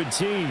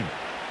 17.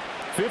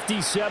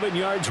 57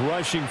 yards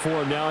rushing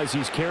for him now as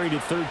he's carried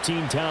it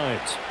 13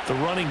 times. The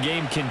running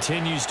game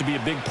continues to be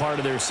a big part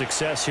of their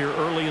success here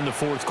early in the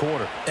 4th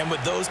quarter. And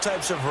with those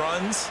types of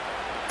runs,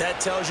 that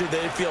tells you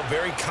they feel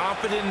very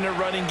confident in their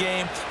running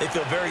game. They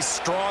feel very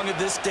strong at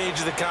this stage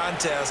of the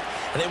contest,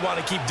 and they want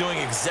to keep doing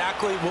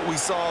exactly what we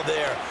saw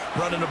there,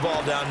 running the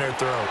ball down their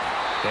throat.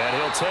 And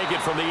he'll take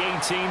it from the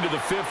 18 to the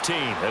 15,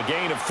 a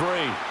gain of 3.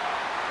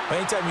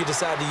 Anytime you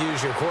decide to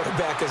use your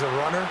quarterback as a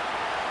runner,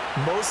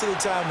 most of the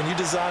time when you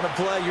design a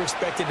play, you're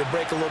expected to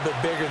break a little bit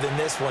bigger than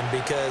this one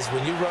because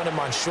when you run him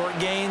on short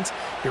gains,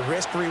 your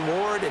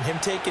risk-reward and him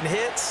taking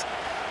hits,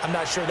 I'm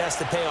not sure that's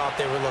the payoff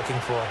they were looking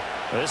for.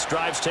 This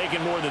drive's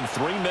taken more than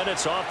 3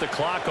 minutes off the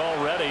clock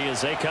already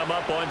as they come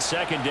up on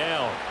 2nd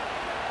down.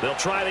 They'll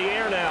try the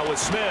air now with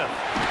Smith.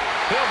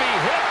 He'll be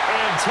hit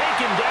and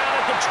taken down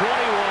at the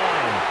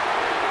 21.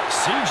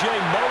 C.J.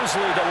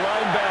 Mosley, the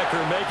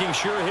linebacker, making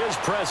sure his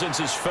presence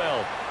is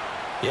felt.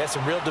 Yeah,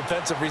 some real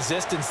defensive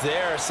resistance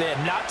there, saying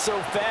not so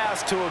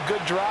fast to a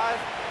good drive.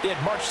 They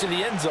had marched to the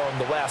end zone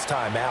the last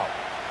time out.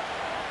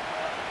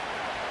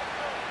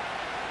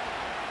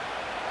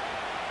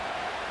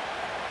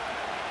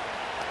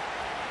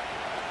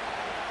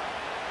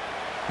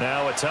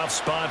 Now a tough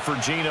spot for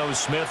Geno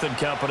Smith and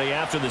company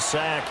after the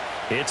sack.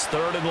 It's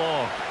 3rd and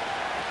long.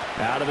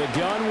 Out of the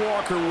gun,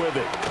 Walker with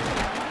it.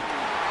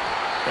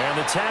 And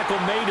the tackle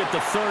made at the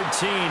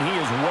 13. He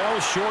is well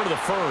short of the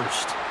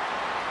 1st.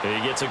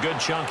 He gets a good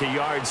chunk of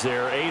yards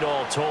there, 8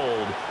 all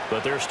told,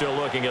 but they're still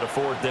looking at a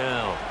 4th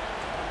down.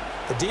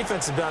 The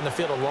defense has been on the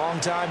field a long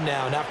time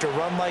now, and after a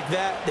run like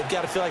that, they've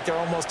got to feel like they're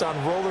almost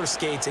on roller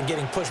skates and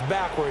getting pushed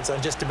backwards on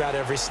just about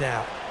every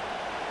snap.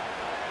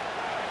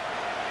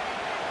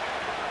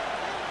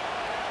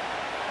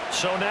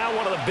 So now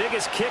one of the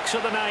biggest kicks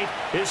of the night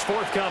is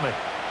forthcoming.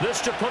 This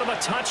to put him a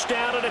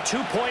touchdown and a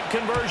 2-point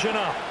conversion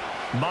up.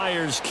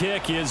 Myers'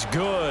 kick is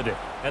good,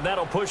 and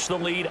that'll push the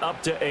lead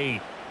up to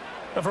 8.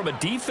 From a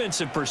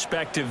defensive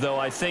perspective, though,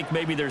 I think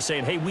maybe they're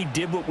saying, hey, we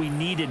did what we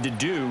needed to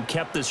do,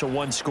 kept this a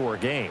one-score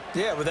game.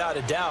 Yeah, without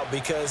a doubt,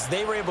 because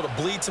they were able to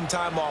bleed some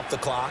time off the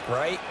clock,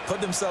 right?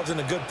 Put themselves in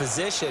a good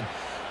position,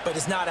 but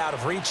it's not out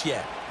of reach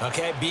yet,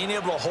 okay? Being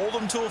able to hold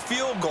them to a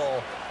field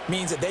goal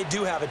means that they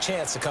do have a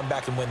chance to come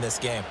back and win this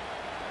game.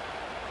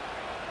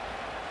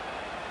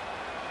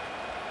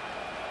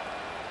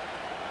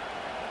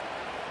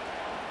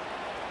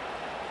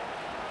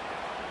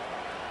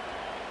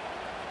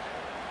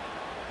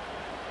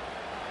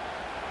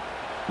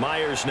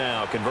 Myers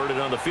now converted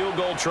on the field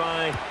goal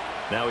try.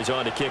 Now he's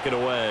on to kick it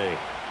away.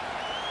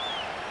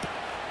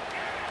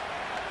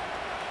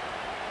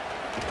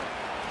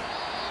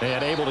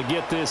 And able to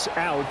get this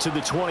out to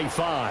the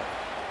 25.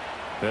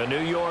 The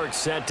New York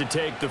set to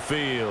take the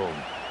field.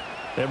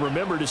 And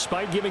remember,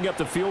 despite giving up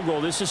the field goal,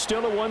 this is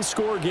still a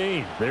one-score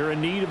game. They're in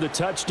need of the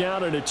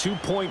touchdown and a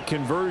two-point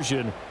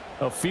conversion.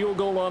 A field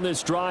goal on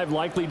this drive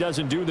likely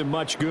doesn't do them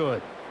much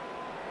good.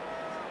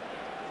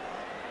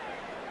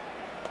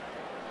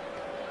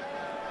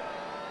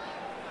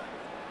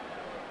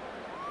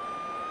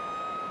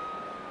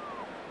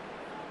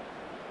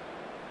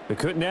 They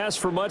couldn't ask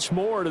for much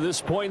more to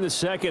this point in the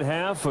second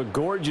half. A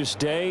gorgeous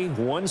day,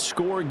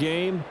 one-score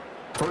game.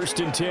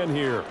 1st and 10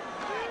 here.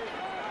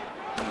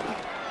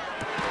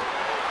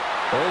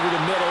 Over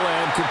the middle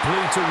and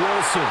complete to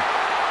Wilson.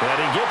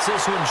 And he gets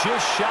this one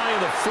just shy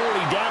of the 40,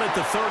 down at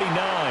the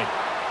 39.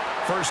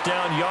 First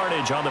down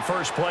yardage on the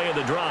first play of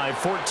the drive,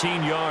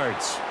 14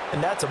 yards.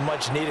 And that's a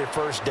much-needed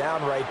first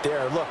down right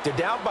there. Look, they're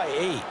down by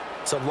 8.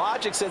 So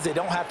logic says they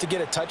don't have to get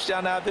a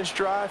touchdown out of this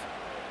drive.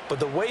 But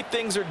the way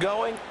things are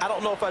going, I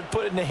don't know if I'd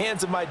put it in the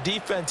hands of my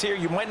defense here.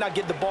 You might not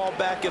get the ball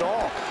back at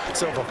all.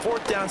 So if a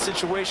 4th down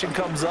situation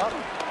comes up,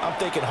 I'm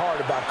thinking hard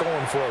about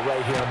going for it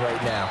right here and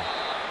right now.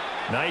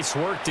 Nice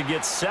work to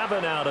get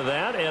 7 out of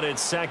that, and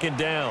it's 2nd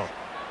down.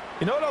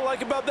 You know what I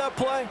like about that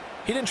play?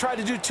 He didn't try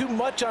to do too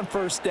much on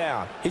 1st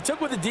down. He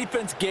took what the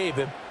defense gave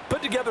him,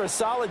 put together a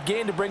solid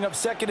gain to bring up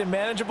 2nd and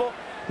manageable.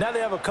 Now they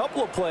have a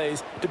couple of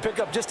plays to pick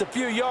up just a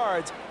few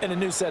yards and a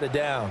new set of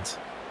downs.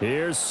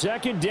 Here's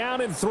 2nd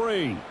down and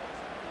 3.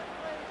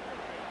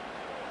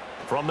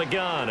 From the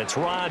gun, it's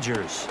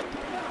Rodgers.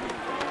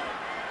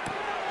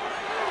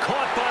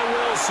 Caught by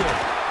Wilson.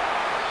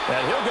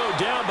 And he'll go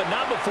down, but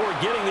not before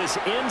getting this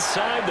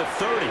inside the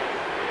 30.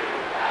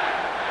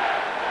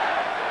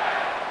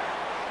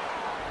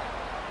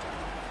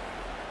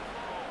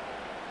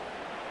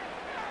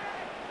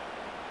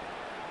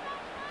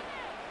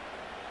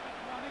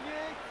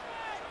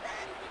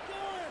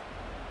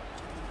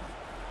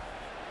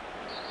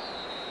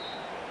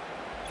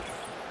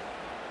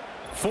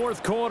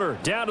 Fourth quarter,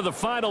 down to the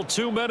final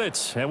 2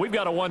 minutes, and we've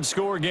got a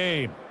one-score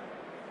game.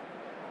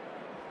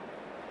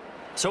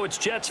 So it's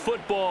Jets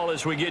football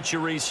as we get you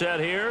reset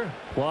here.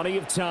 Plenty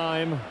of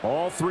time.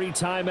 All 3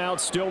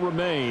 timeouts still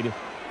remain.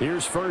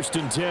 Here's 1st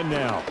and 10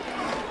 now.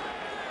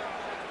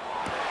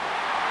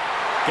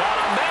 Got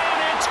a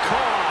man, it's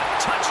caught.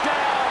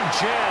 Touchdown,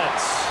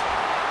 Jets.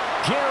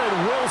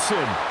 Garrett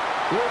Wilson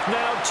with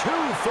now 2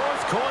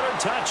 fourth-quarter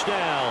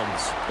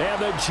touchdowns. And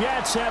the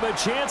Jets have a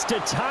chance to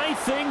tie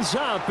things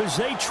up as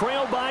they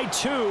trail by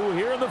 2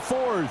 here in the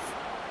 4th.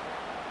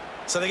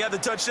 So they got the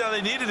touchdown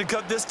they needed to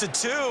cut this to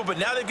 2, but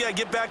now they've got to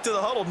get back to the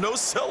huddle. No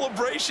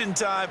celebration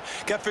time.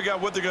 Got to figure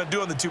out what they're going to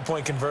do on the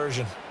 2-point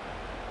conversion.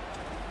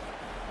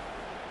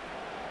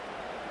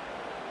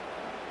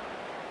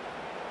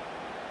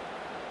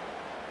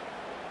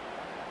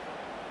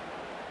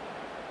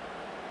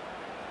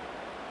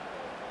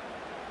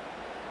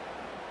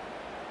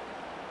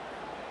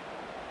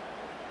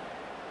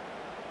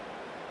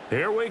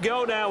 Here we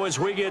go now as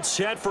we get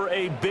set for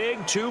a big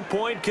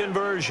 2-point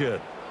conversion.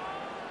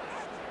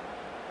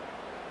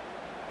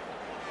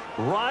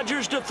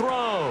 Rodgers to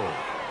throw.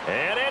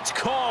 And it's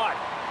caught.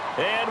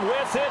 And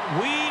with it,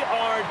 we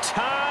are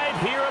tied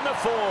here in the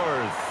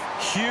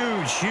 4th.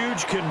 Huge,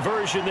 huge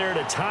conversion there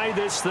to tie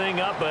this thing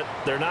up, but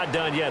they're not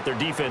done yet. Their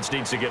defense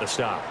needs to get a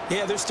stop.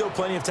 Yeah, there's still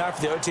plenty of time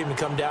for the other team to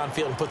come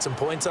downfield and put some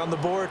points on the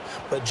board,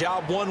 but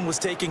job 1 was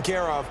taken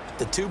care of.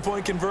 The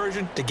 2-point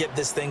conversion to get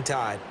this thing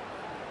tied.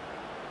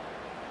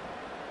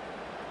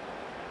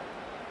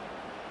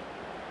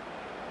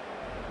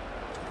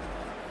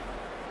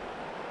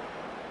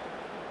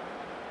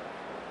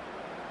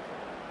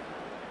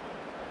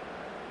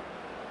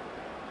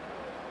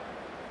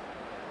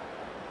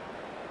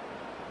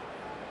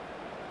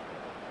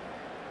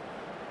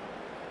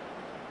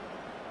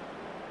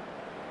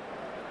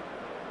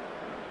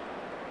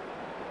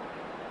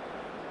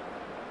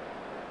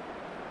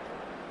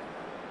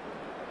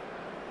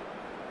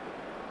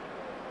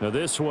 Now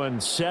this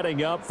one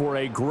setting up for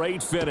a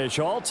great finish.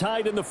 All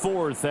tied in the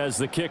 4th as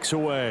the kick's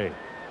away.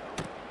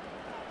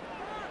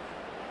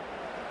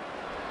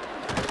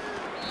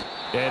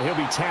 And he'll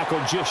be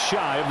tackled just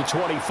shy of the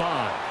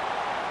 25.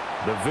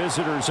 The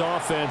visitors'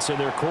 offense and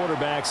their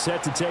quarterback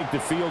set to take the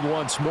field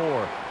once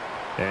more.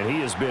 And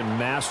he has been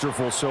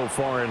masterful so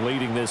far in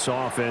leading this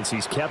offense.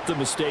 He's kept the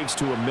mistakes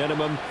to a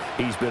minimum.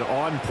 He's been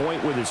on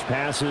point with his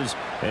passes,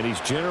 and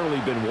he's generally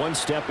been one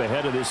step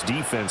ahead of this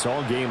defense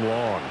all game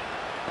long.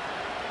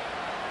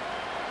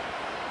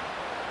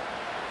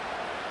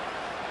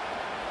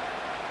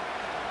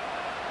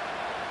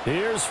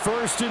 Here's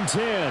 1st and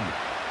 10.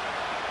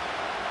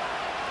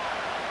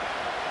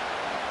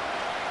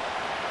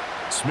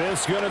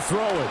 Smith's going to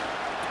throw it.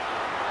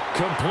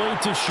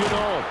 Complete to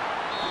Chenault.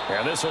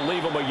 And this will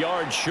leave him a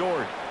yard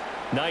short.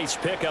 Nice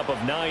pickup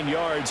of 9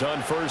 yards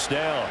on 1st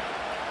down.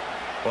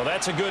 Well,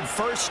 that's a good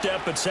first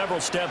step, but several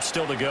steps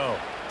still to go.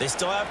 They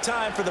still have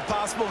time for the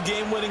possible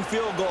game-winning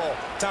field goal.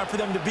 Time for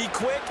them to be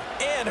quick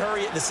and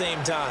hurry at the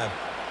same time.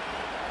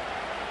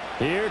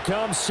 Here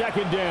comes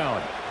 2nd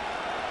down.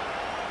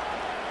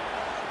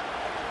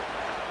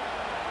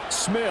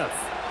 Smith.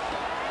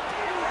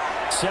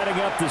 Setting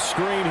up the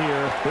screen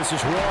here. This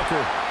is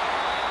Walker.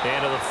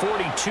 And to the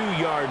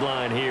 42-yard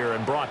line here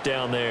and brought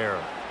down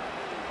there.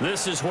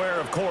 This is where,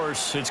 of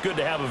course, it's good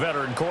to have a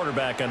veteran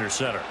quarterback under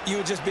center. You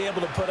would just be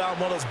able to put on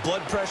one of those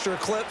blood pressure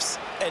clips,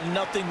 and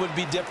nothing would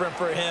be different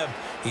for him.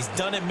 He's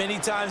done it many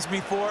times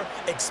before,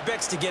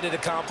 expects to get it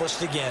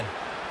accomplished again.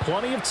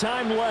 Plenty of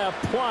time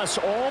left, plus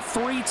all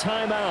 3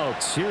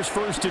 timeouts. Here's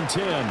 1st and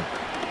 10.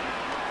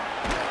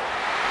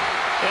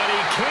 And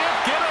he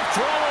can't get a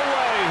throw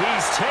away.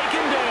 He's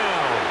taken down.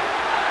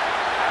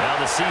 Now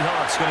the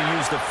Seahawks going to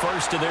use the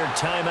first of their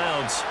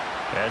timeouts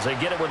as they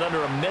get it with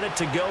under a minute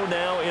to go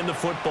now in the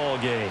football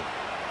game.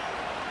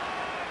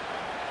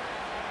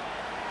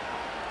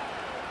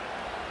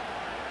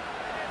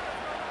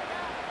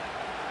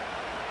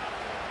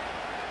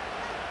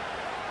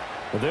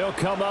 They'll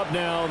come up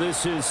now.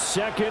 This is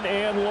 2nd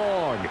and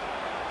long.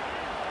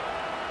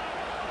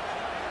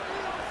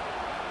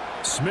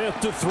 Smith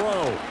to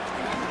throw.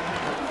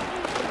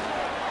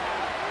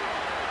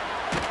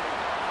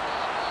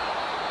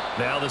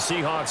 Now the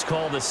Seahawks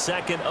call the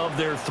second of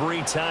their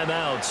 3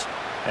 timeouts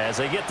as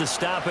they get the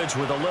stoppage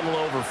with a little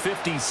over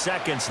 50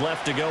 seconds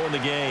left to go in the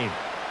game.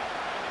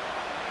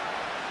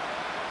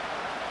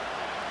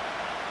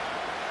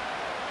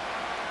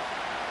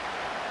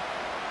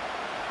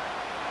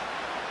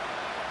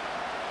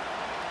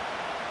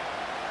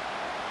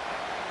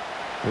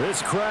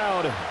 This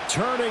crowd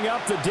turning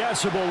up the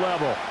decibel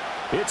level.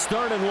 It's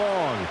 3rd and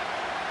long.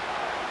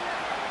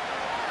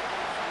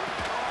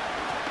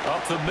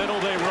 Up the middle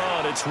they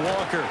run. It's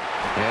Walker.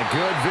 And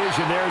good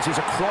vision there as he's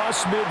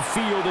across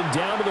midfield and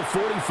down to the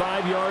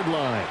 45-yard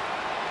line.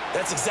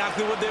 That's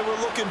exactly what they were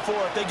looking for.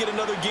 If they get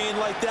another gain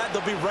like that,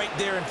 they'll be right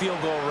there in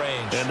field goal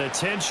range. And the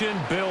tension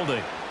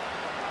building.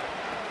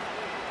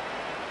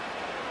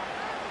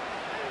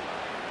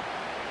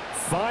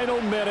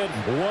 Final minute,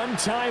 1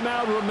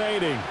 timeout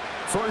remaining.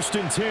 1st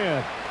and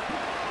 10.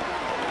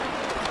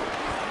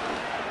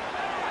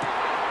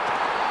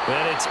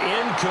 And it's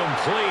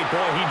incomplete.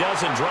 Boy, he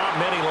doesn't drop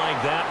many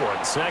like that one.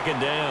 2nd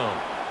down.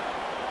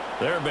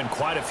 There have been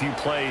quite a few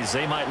plays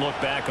they might look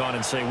back on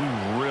and say,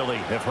 we really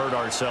have hurt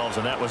ourselves,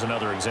 and that was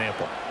another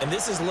example. And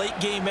this is late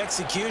game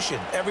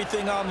execution.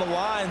 Everything on the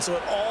line, so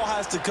it all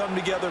has to come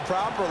together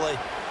properly.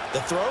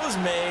 The throw's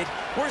made.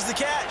 Where's the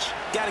catch?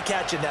 Got to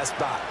catch in that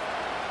spot.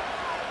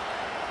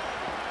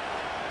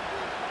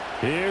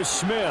 Here's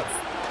Smith.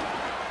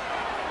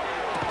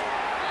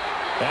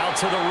 Out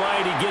to the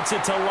right, he gets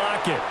it to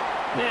Lockett.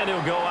 And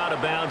he'll go out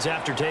of bounds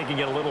after taking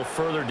it a little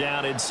further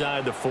down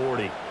inside the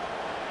 40.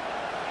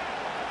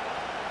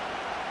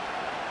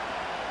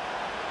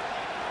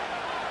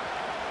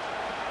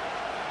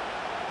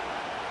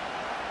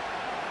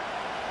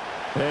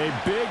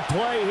 A big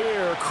play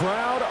here.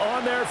 Crowd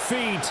on their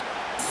feet.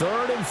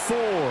 3rd and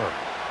 4.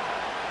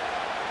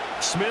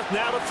 Smith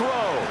now to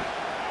throw.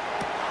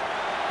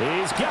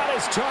 He's got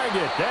his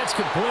target. That's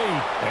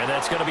complete. And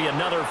that's going to be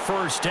another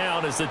 1st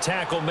down as the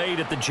tackle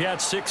made at the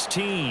Jets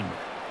 16.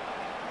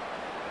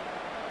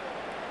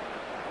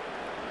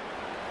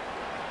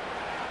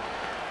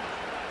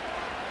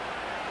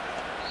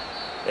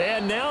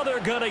 And now they're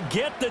going to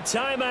get the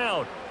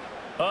timeout.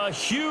 A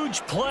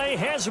huge play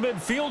has them in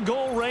field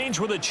goal range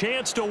with a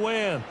chance to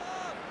win.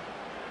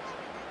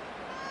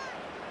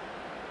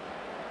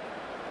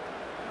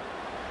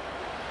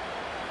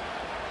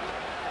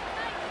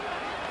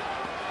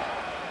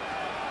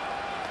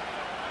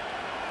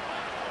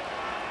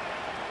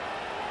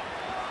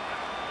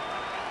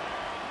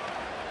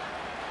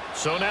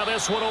 So now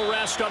this one will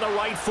rest on the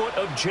right foot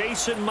of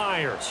Jason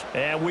Myers.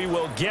 And we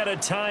will get a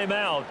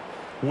timeout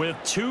with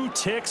 2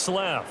 ticks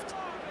left.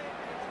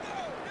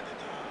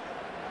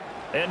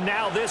 And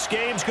now this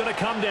game's going to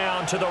come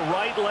down to the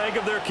right leg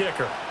of their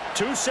kicker.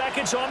 2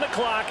 seconds on the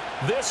clock.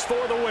 This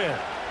for the win.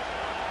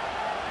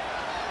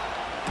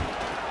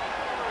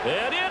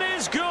 And it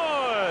is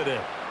good.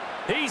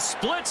 He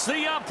splits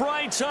the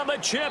uprights on the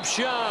chip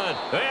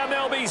shot. And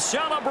they'll be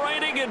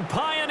celebrating in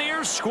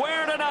Pioneer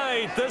Square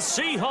tonight. The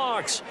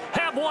Seahawks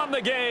have won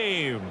the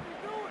game.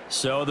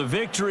 So the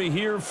victory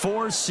here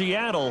for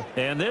Seattle.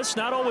 And this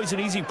not always an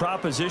easy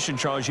proposition,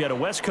 Charles. You had a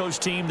West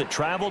Coast team that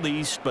traveled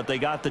east, but they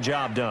got the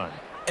job done.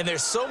 And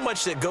there's so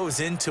much that goes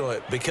into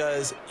it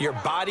because your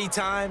body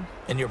time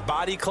and your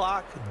body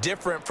clock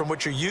different from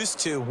what you're used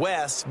to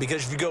west,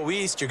 because if you go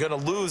east, you're going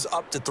to lose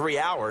up to 3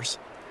 hours,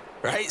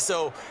 right?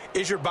 So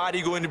is your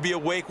body going to be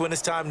awake when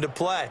it's time to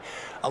play?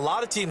 A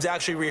lot of teams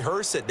actually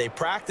rehearse it. They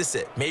practice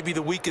it. Maybe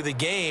the week of the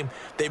game,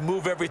 they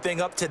move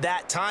everything up to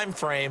that time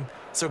frame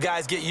so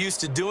guys get used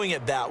to doing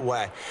it that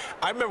way.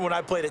 I remember when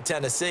I played at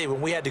Tennessee,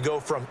 when we had to go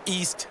from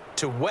east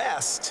to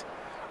west,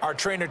 our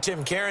trainer,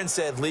 Tim Karen,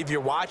 said, leave your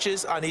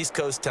watches on East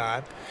Coast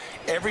time.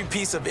 Every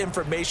piece of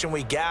information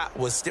we got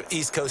was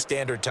East Coast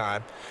Standard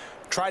Time.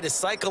 Try to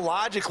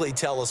psychologically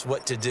tell us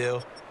what to do,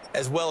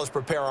 as well as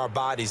prepare our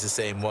bodies the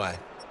same way.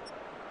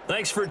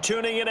 Thanks for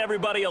tuning in,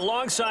 everybody.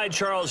 Alongside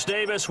Charles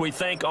Davis, we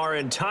thank our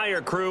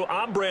entire crew.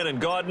 I'm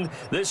Brandon Gaudin.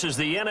 This is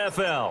the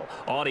NFL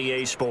on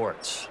EA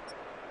Sports.